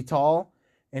really tall.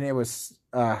 And it was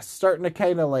starting to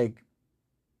kind of like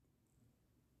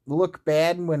look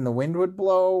bad when the wind would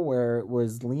blow, where it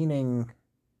was leaning,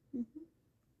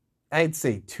 I'd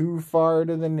say, too far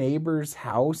to the neighbor's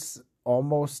house,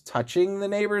 almost touching the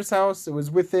neighbor's house. It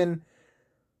was within...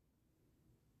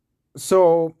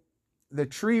 So the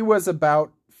tree was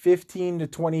about 15 to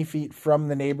 20 feet from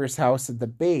the neighbor's house at the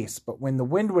base, but when the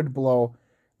wind would blow,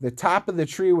 the top of the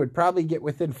tree would probably get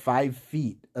within 5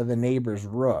 feet of the neighbor's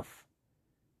roof.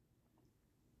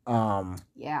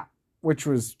 Yeah. Which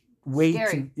was way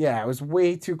scary. It was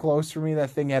way too close for me.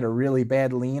 That thing had a really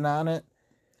bad lean on it.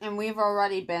 And we've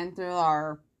already been through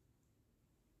our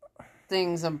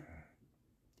things of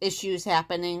issues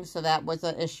happening, so that was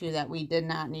an issue that we did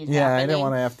not need Yeah, happening. I didn't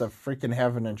want to have to freaking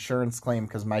have an insurance claim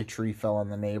because my tree fell on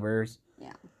the neighbors.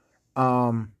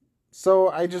 Yeah. So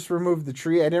I just removed the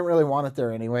tree. I didn't really want it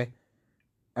there anyway.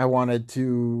 I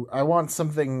want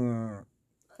something.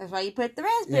 That's why you put the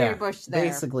raspberry bush there.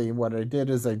 Basically, what I did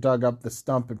is I dug up the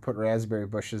stump and put raspberry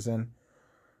bushes in.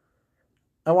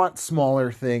 I want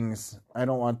smaller things. I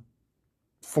don't want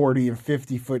 40 and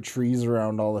 50 foot trees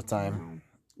around all the time.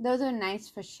 Those are nice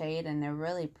for shade and they're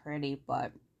really pretty,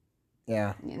 but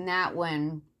yeah, not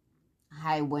when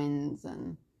high winds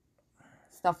and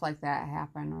stuff like that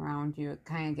happen around you. It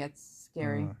kind of gets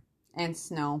scary. And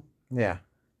snow. Yeah.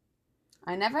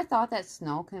 I never thought that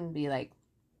snow can be like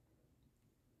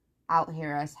out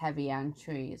here as heavy on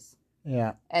trees.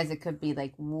 Yeah. As it could be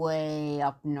like way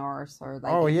up north or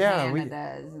like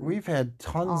Canada. We've had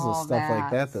tons of stuff like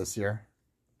that this year.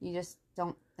 You just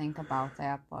don't think about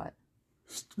that, but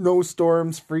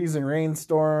snowstorms, freezing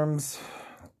rainstorms,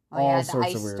 all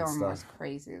sorts of weird stuff. The ice storm was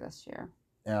crazy this year.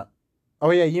 Yeah. Oh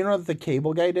yeah, you know what the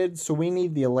cable guy did? So we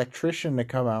need the electrician to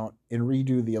come out and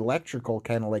redo the electrical,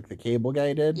 kind of like the cable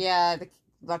guy did. Yeah, the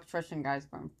electrician guy's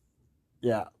going.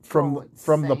 Yeah, from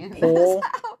the pole.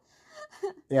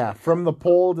 Yeah, from the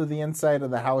pole to the inside of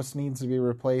the house needs to be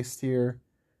replaced here.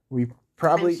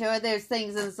 I'm sure there's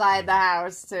things inside the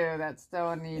house too that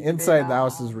still need. Inside the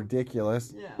house is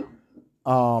ridiculous. Yeah.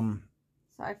 So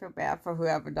I feel bad for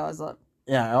whoever does it.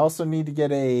 Yeah, I also need to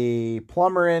get a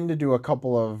plumber in to do a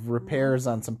couple of repairs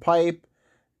on some pipe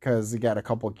because we got a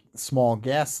couple small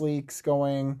gas leaks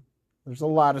going. There's a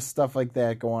lot of stuff like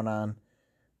that going on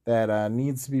that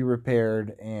needs to be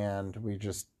repaired, and we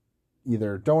just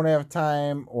either don't have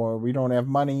time or we don't have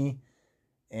money,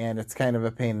 and it's kind of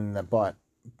a pain in the butt.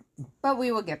 But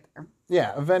we will get there.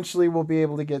 Yeah, eventually we'll be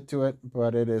able to get to it,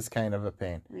 but it is kind of a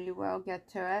pain. We will get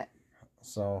to it.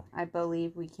 So I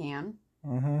believe we can.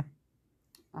 Mm-hmm.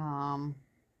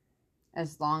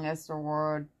 As long as the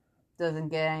world doesn't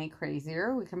get any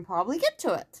crazier, we can probably get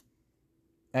to it.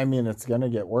 I mean, it's going to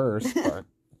get worse, but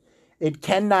it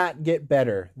cannot get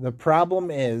better. The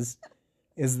problem is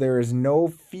there is no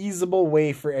feasible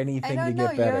way for anything to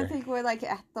get better. You don't think we're like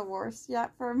at the worst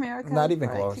yet for America? Not even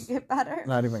close. It could get better.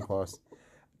 Not even close.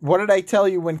 What did I tell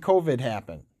you when COVID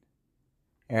happened?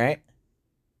 All right.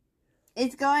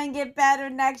 It's going to get better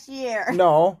next year.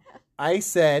 No, I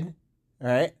said, all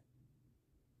right,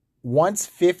 once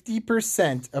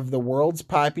 50% of the world's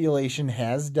population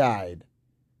has died,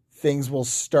 things will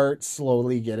start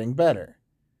slowly getting better.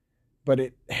 But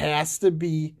it has to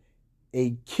be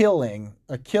a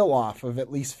kill-off of at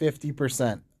least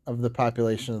 50% of the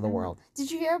population of the world.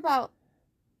 Did you hear about...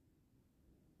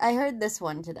 I heard this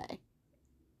one today.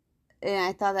 And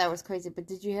I thought that was crazy. But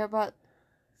did you hear about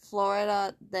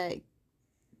Florida,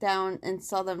 down in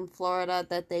southern Florida,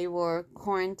 that they were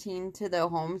quarantined to their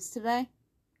homes today?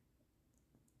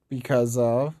 Because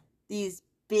of? These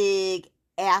big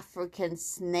African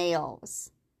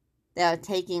snails that are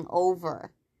taking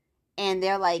over. And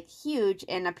they're like huge,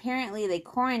 and apparently they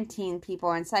quarantine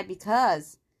people inside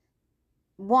because,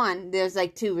 one, there's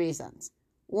like two reasons.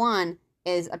 One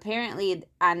is apparently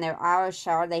on their hour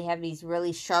shower they have these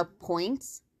really sharp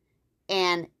points,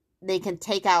 and they can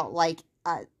take out like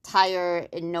a tire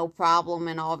and no problem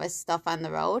and all this stuff on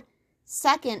the road.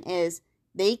 Second is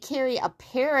they carry a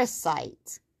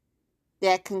parasite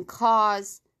that can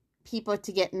cause people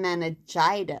to get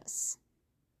meningitis.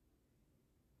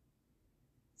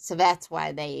 So that's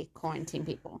why they quarantine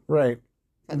people. Right.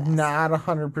 Not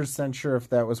 100% sure if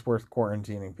that was worth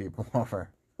quarantining people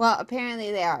over. Well,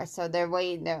 apparently they are. So they're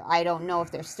waiting there. I don't know if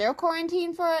they're still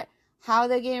quarantined for it, how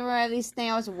they're getting rid of these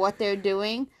snails, what they're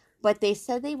doing. But they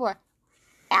said they were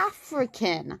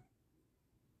African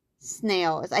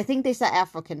snails. I think they said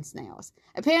African snails.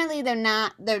 Apparently they're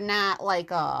not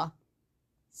like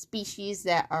species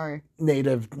that are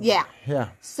native. Yeah. Yeah.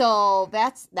 So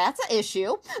that's an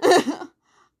issue.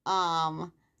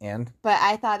 But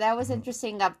I thought that was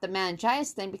interesting about the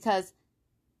meningitis thing because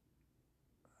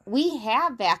we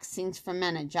have vaccines for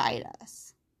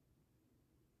meningitis.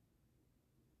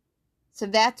 So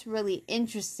that's really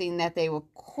interesting that they will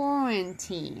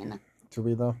quarantine. Do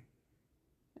we though?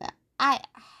 Yeah.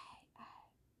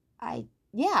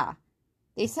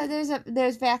 They said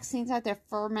there's vaccines out there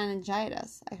for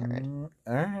meningitis, I heard.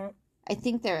 All right. I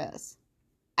think there is.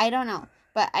 I don't know.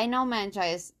 But I know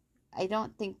meningitis. I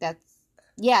don't think that's...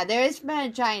 Yeah, there is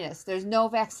meningitis. There's no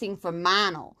vaccine for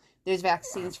mono. There's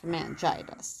vaccines for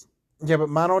meningitis. Yeah, but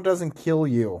mono doesn't kill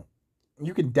you.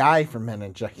 You could die from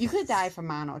meningitis. You could die from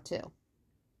mono, too.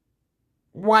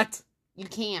 What? You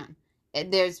can.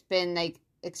 There's been, like,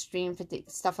 extreme fatigue,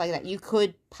 stuff like that, you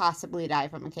could possibly die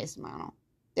from a case of mono.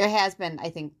 There has been, I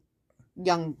think,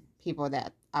 young people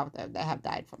that out there that have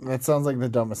died from it. That sounds like the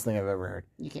dumbest thing I've ever heard.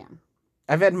 You can.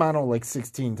 I've had mono like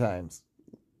 16 times.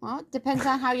 Well, it depends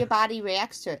on how your body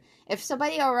reacts to it. If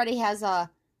somebody already has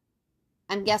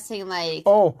I'm guessing like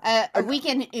a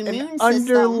weakened immune system.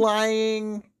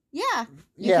 Underlying. Yeah.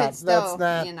 You could still,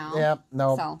 that's not. Yeah,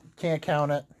 no, So. can't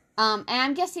count it. And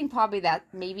I'm guessing probably that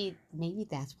maybe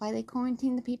that's why they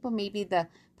quarantine the people. Maybe the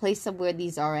place of where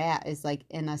these are at is like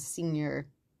in a senior,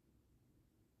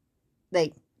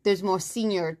 like there's more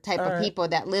senior type of people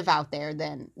that live out there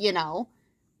than,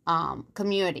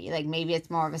 community. Like maybe it's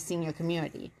more of a senior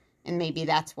community. And maybe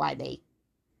that's why they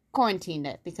quarantined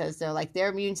it, because they're like their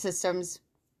immune systems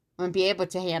won't be able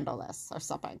to handle this or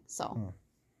something. So,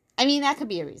 I mean, that could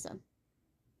be a reason.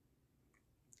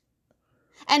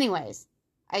 Anyways,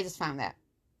 I just found that.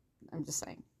 I'm just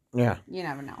saying. Yeah. You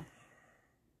never know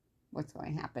what's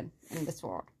going to happen in this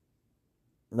world.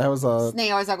 That was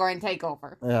snails are going to take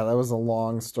over. Yeah, that was a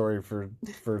long story for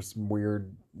some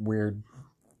weird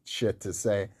shit to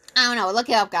say. I don't know. Look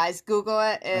it up, guys. Google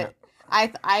it.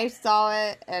 I saw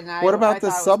it, and What about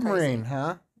the submarine,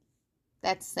 huh?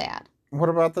 That's sad. What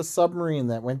about the submarine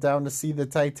that went down to see the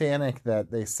Titanic that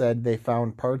they said they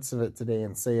found parts of it today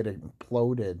and say it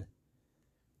imploded?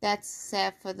 That's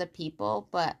sad for the people,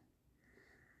 but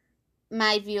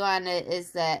my view on it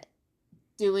is that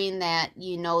doing that,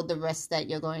 the risk that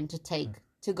you're going to take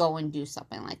to go and do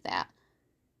something like that.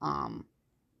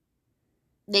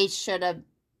 They should have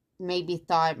maybe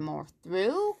thought more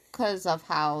through because of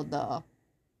how the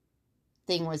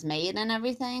thing was made and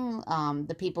everything.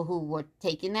 The people who were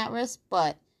taking that risk,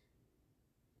 but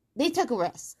they took a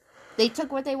risk. They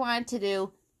took what they wanted to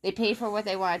do. They paid for what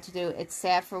they wanted to do. It's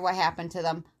sad for what happened to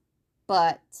them,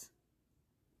 but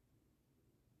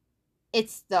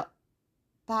it's the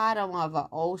bottom of an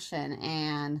ocean,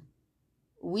 and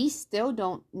we still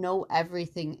don't know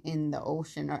everything in the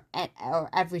ocean or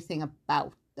everything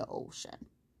about the ocean.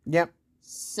 Yep.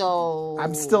 So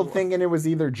I'm still thinking it was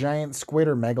either giant squid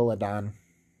or megalodon.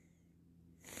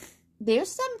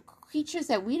 There's some creatures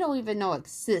that we don't even know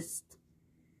exist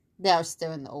that are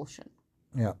still in the ocean.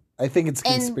 Yeah. I think it's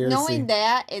conspiracy. And knowing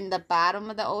that in the bottom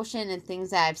of the ocean and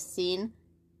things that I've seen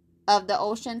of the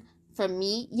ocean, for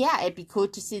me, yeah, it'd be cool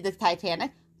to see the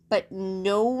Titanic. But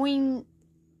knowing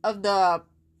of the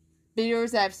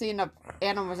videos that I've seen of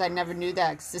animals I never knew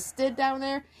that existed down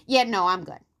there, yeah, no, I'm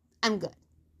good. I'm good.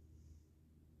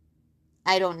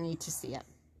 I don't need to see it.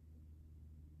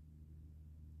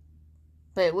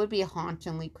 But it would be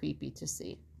hauntingly creepy to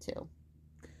see, too.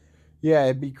 Yeah,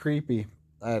 it'd be creepy.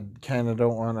 I kind of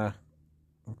don't want to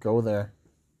go there.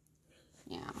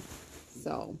 Yeah,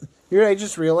 so. Here, I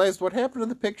just realized what happened to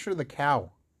the picture of the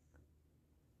cow.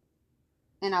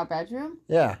 In our bedroom?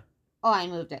 Yeah. Oh, I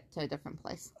moved it to a different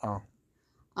place. Oh.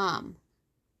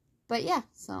 But yeah,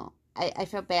 so I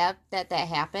feel bad that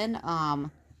happened.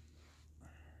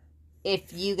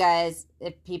 If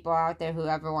people out there who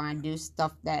ever want to do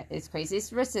stuff that is crazy,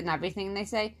 it's risk and everything they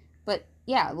say. But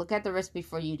yeah, look at the risk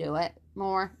before you do it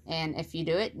more. And if you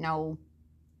do it, know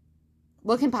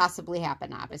what can possibly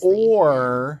happen, obviously.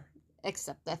 Or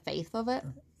accept the faith of it.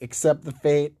 Accept the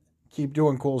fate. Keep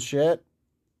doing cool shit.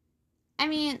 I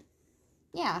mean,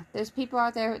 yeah, there's people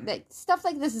out there that stuff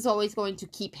like this is always going to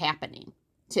keep happening,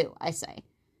 too, I say.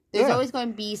 There's always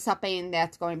going to be something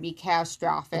that's going to be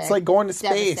catastrophic. It's like going to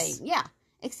space. Yeah,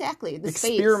 exactly.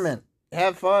 Experiment.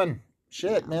 Have fun.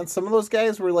 Shit, man. Some of those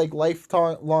guys were like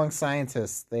lifelong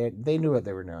scientists. They knew what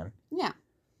they were doing. Yeah.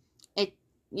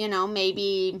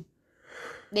 Maybe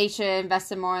they should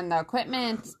invest more in the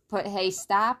equipment.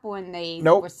 Stop when they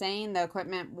were saying the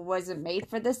equipment wasn't made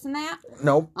for this and that.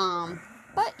 Nope.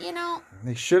 But,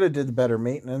 they should have did better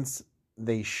maintenance.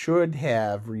 They should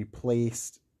have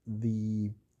replaced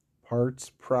the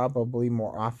parts probably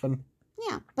more often.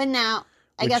 Yeah, but now,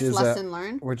 I guess lesson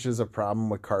learned. Which is a problem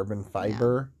with carbon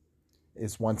fiber,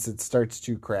 is once it starts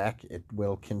to crack, it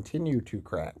will continue to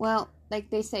crack. Well, like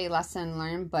they say, lesson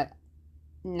learned, but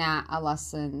not a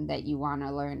lesson that you want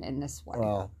to learn in this way.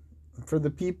 Well, for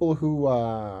the people who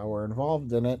were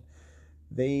involved in it,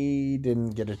 they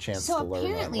didn't get a chance to learn that lesson.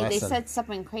 So apparently they said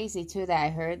something crazy, too, that I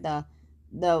heard.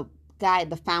 The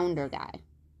founder guy.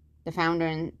 The founder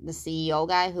and the CEO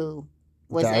guy who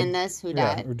was in this, who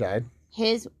died.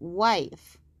 His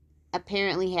wife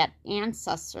apparently had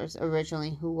ancestors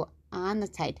originally who were on the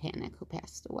Titanic who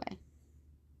passed away.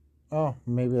 Oh,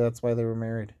 maybe that's why they were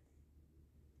married.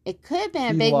 It could have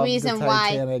been a big reason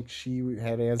why. She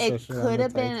had ancestors on the Titanic. It could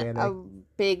have been a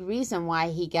big reason why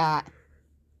he got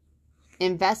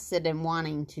invested in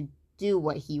wanting do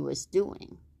what he was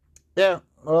doing. Yeah,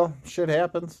 well, shit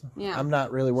happens. Yeah. I'm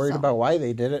not really worried about why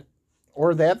they did it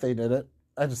or that they did it.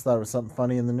 I just thought it was something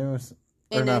funny in the news.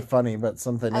 Or not funny, but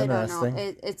something interesting. I don't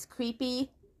know. It's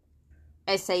creepy.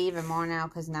 I say even more now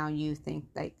because now you think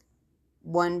like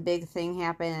one big thing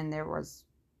happened and there was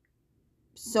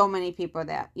so many people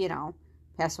that, you know,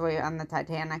 passed away on the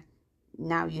Titanic.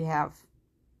 Now you have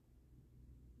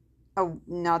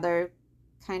another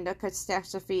kind of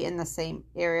catastrophe in the same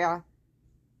area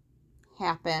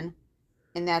happen.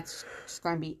 And that's just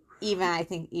going to be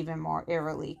even more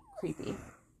eerily creepy.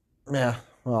 Yeah,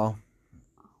 well,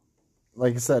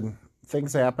 like I said,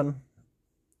 things happen.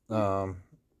 So,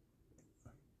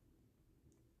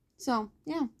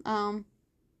 yeah,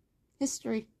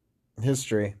 history.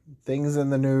 Things in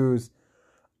the news.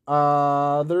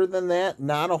 Other than that,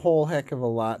 not a whole heck of a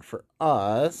lot for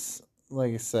us.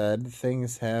 Like I said,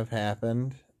 things have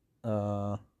happened.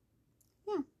 Yeah,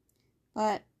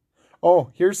 but...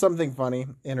 Oh, here's something funny,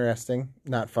 interesting.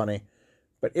 Not funny,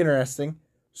 but interesting.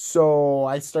 So,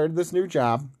 I started this new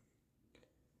job.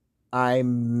 I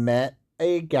met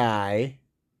a guy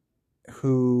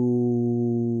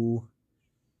who...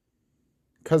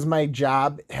 Because my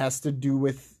job has to do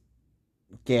with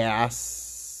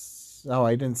gas. Oh,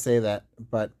 I didn't say that.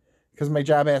 But because my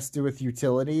job has to do with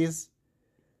utilities,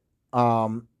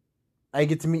 I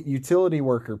get to meet utility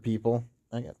worker people.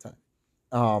 I got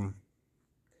time.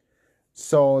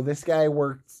 So this guy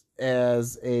worked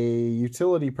as a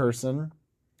utility person,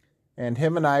 and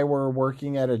him and I were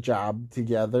working at a job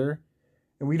together,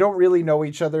 and we don't really know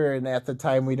each other, and at the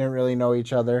time we didn't really know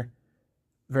each other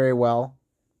very well.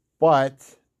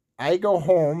 But I go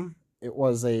home, it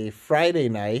was a Friday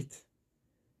night,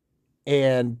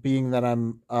 and being that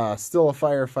I'm still a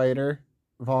firefighter,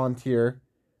 volunteer,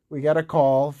 we got a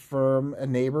call from a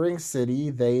neighboring city.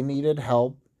 They needed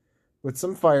help with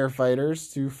some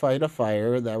firefighters to fight a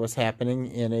fire that was happening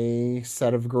in a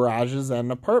set of garages at an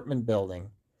apartment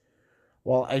building.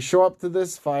 Well, I show up to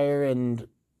this fire and,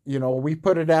 you know, we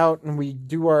put it out and we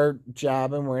do our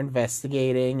job and we're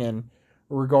investigating and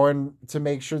we're going to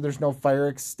make sure there's no fire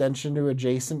extension to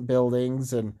adjacent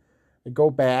buildings. And I go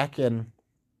back and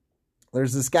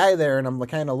there's this guy there and I'm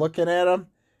kind of looking at him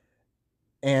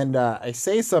and I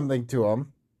say something to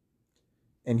him.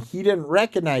 And he didn't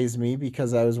recognize me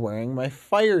because I was wearing my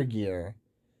fire gear.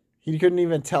 He couldn't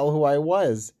even tell who I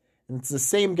was. And it's the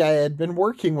same guy I had been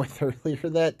working with earlier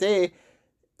that day.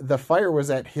 The fire was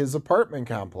at his apartment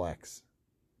complex.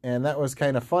 And that was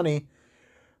kind of funny.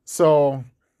 So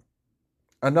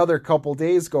another couple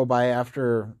days go by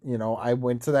after, you know, I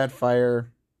went to that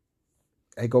fire.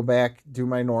 I go back, do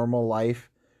my normal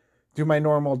life, do my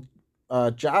normal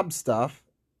job stuff.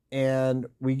 And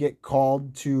we get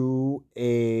called to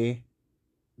a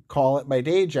call at my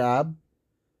day job.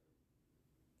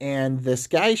 And this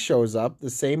guy shows up, the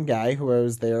same guy who I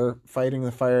was there fighting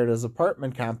the fire at his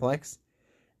apartment complex.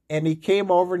 And he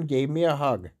came over and gave me a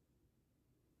hug.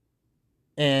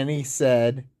 And he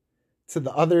said to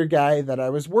the other guy that I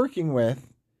was working with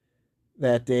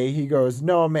that day, he goes,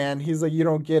 "No, man," he's like, "you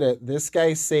don't get it. This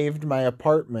guy saved my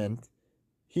apartment.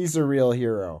 He's a real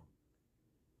hero."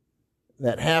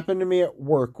 That happened to me at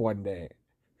work one day.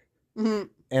 Mm-hmm.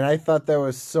 And I thought that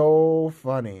was so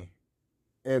funny.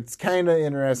 It's kind of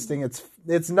interesting.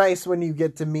 It's nice when you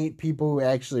get to meet people who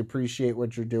actually appreciate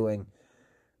what you're doing.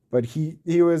 But he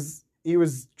was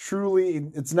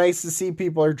truly, it's nice to see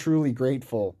people are truly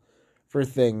grateful for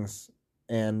things.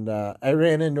 And I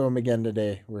ran into him again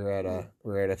today. We're at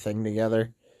a thing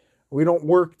together. We don't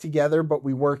work together, but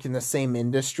we work in the same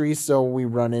industry, so we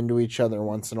run into each other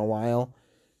once in a while.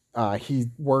 He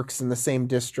works in the same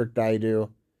district I do,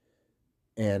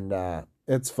 and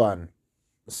it's fun.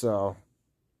 So,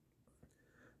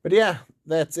 but yeah,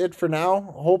 that's it for now.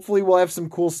 Hopefully we'll have some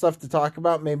cool stuff to talk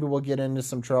about. Maybe we'll get into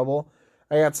some trouble.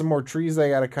 I got some more trees I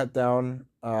got to cut down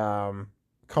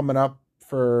coming up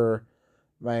for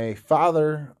my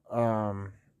father.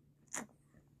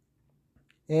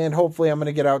 And hopefully I'm going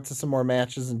to get out to some more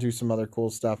matches and do some other cool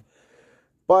stuff.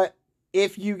 But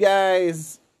if you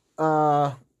guys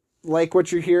like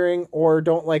what you're hearing or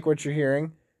don't like what you're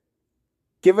hearing,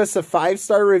 give us a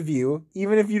 5-star review,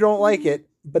 even if you don't like it,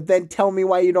 but then tell me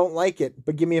why you don't like it,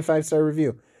 but give me a 5-star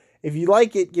review. If you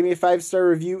like it, give me a 5-star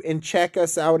review and check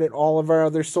us out at all of our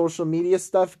other social media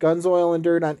stuff. Guns, Oil, and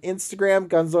Dirt on Instagram,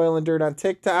 Guns, Oil, and Dirt on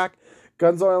TikTok,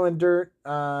 Guns, Oil, and Dirt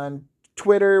on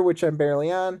Twitter, which I'm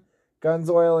barely on, Guns,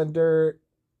 Oil, and Dirt.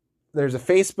 There's a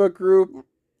Facebook group. Yep.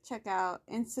 Check out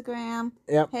Instagram.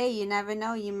 Yep. Hey, you never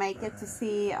know. You might get to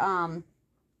see the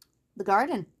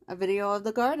garden, a video of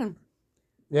the garden.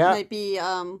 Yeah. Might be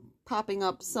popping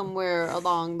up somewhere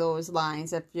along those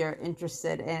lines if you're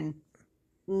interested in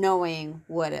knowing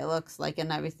what it looks like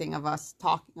and everything of us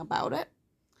talking about it.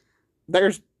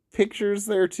 There's pictures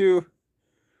there too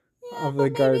of the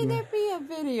garden. Maybe there'd be a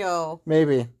video.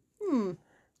 Maybe.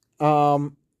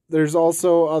 There's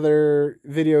also other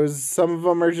videos. Some of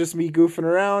them are just me goofing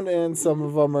around, and some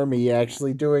of them are me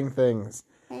actually doing things.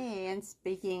 Hey, and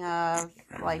speaking of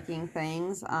liking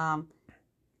things, your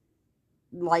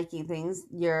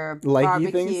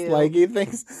liking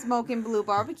things. Smoking Blue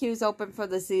Barbecue is open for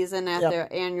the season at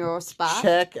their annual spot.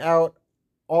 Check out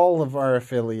all of our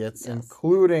affiliates,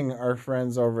 including our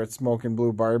friends over at Smoking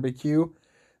Blue Barbecue.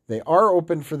 They are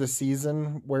open for the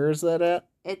season. Where is that at?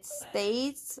 It's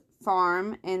States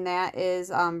Farm, and that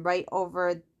is right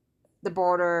over the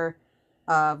border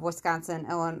of Wisconsin,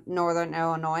 Northern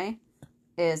Illinois,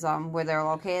 is where they're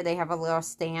located. They have a little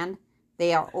stand.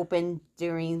 They are open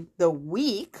during the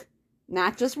week,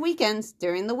 not just weekends,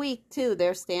 during the week too.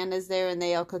 Their stand is there, and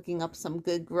they are cooking up some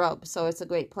good grub. So it's a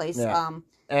great place. Yeah.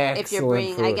 If you're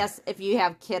bringing, I guess, if you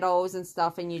have kiddos and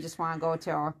stuff, and you just want to go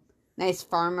to a nice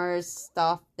farmers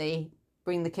stuff, they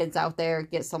bring the kids out there,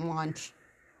 get some lunch,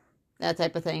 that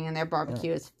type of thing, and their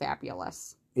barbecue is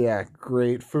fabulous. Yeah,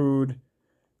 great food.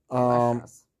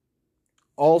 Delicious.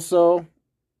 Also,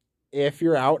 if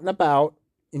you're out and about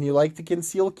and you like to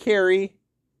conceal carry,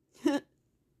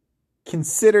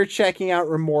 consider checking out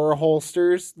Remora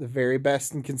holsters, the very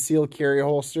best in concealed carry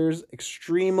holsters.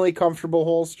 Extremely comfortable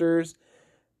holsters.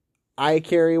 I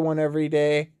carry one every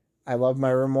day. I love my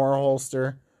Remora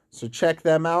holster. So check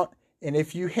them out. And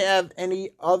if you have any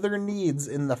other needs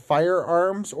in the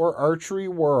firearms or archery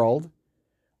world,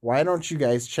 why don't you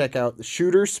guys check out the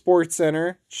Shooters Sports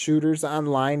Center,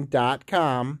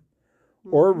 shootersonline.com,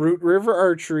 or Root River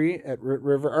Archery at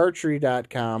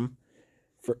rootriverarchery.com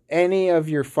for any of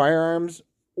your firearms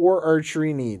or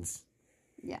archery needs.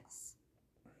 Yes.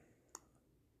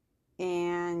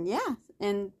 And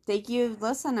and thank you,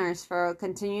 listeners, for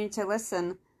continuing to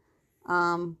listen.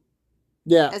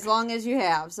 As long as you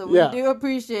have. So we do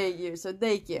appreciate you. So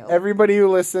thank you. Everybody who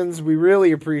listens, we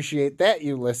really appreciate that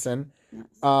you listen.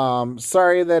 Yes.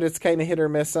 Sorry that it's kind of hit or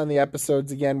miss on the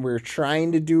episodes again. We're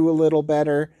trying to do a little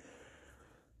better.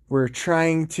 We're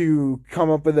trying to come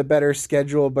up with a better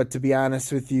schedule, but to be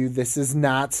honest with you, this is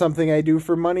not something I do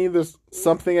for money. This is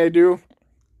something I do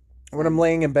when I'm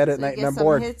laying in bed at night and I'm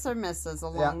bored. Hits or misses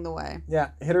along the way. Yeah,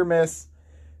 hit or miss.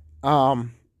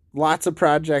 Lots of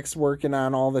projects working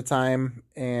on all the time,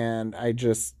 and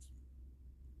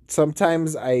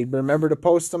sometimes I remember to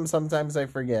post them, sometimes I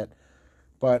forget.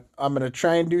 But I'm going to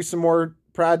try and do some more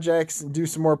projects, do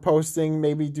some more posting,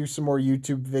 maybe do some more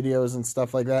YouTube videos and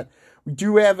stuff like that. We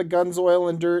do have a Guns, Oil,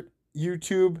 and Dirt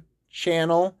YouTube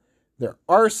channel. There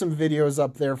are some videos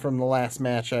up there from the last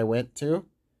match I went to.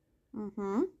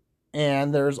 Mm-hmm.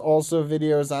 And there's also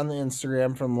videos on the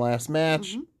Instagram from the last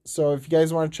match. Mm-hmm. So if you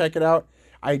guys want to check it out,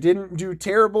 I didn't do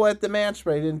terrible at the match,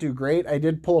 but I didn't do great. I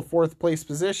did pull a 4th place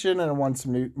position and I won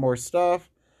some more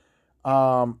stuff.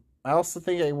 I also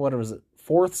think 4th,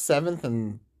 7th,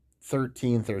 and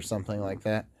 13th or something like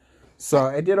that. So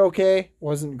I did okay.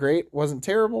 Wasn't great. Wasn't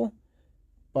terrible.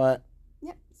 But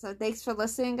yep. So thanks for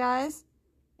listening, guys.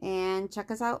 And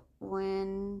check us out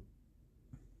when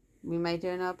we might do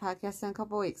another podcast in a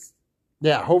couple weeks.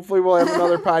 Yeah, hopefully we'll have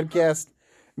another podcast.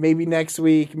 Maybe next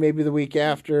week, maybe the week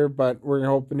after, but we're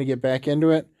hoping to get back into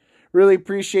it. Really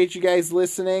appreciate you guys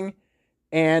listening,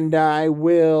 and I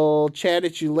will chat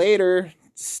at you later.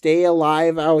 Stay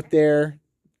alive out there.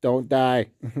 Don't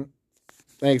die.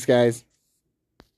 Thanks, guys.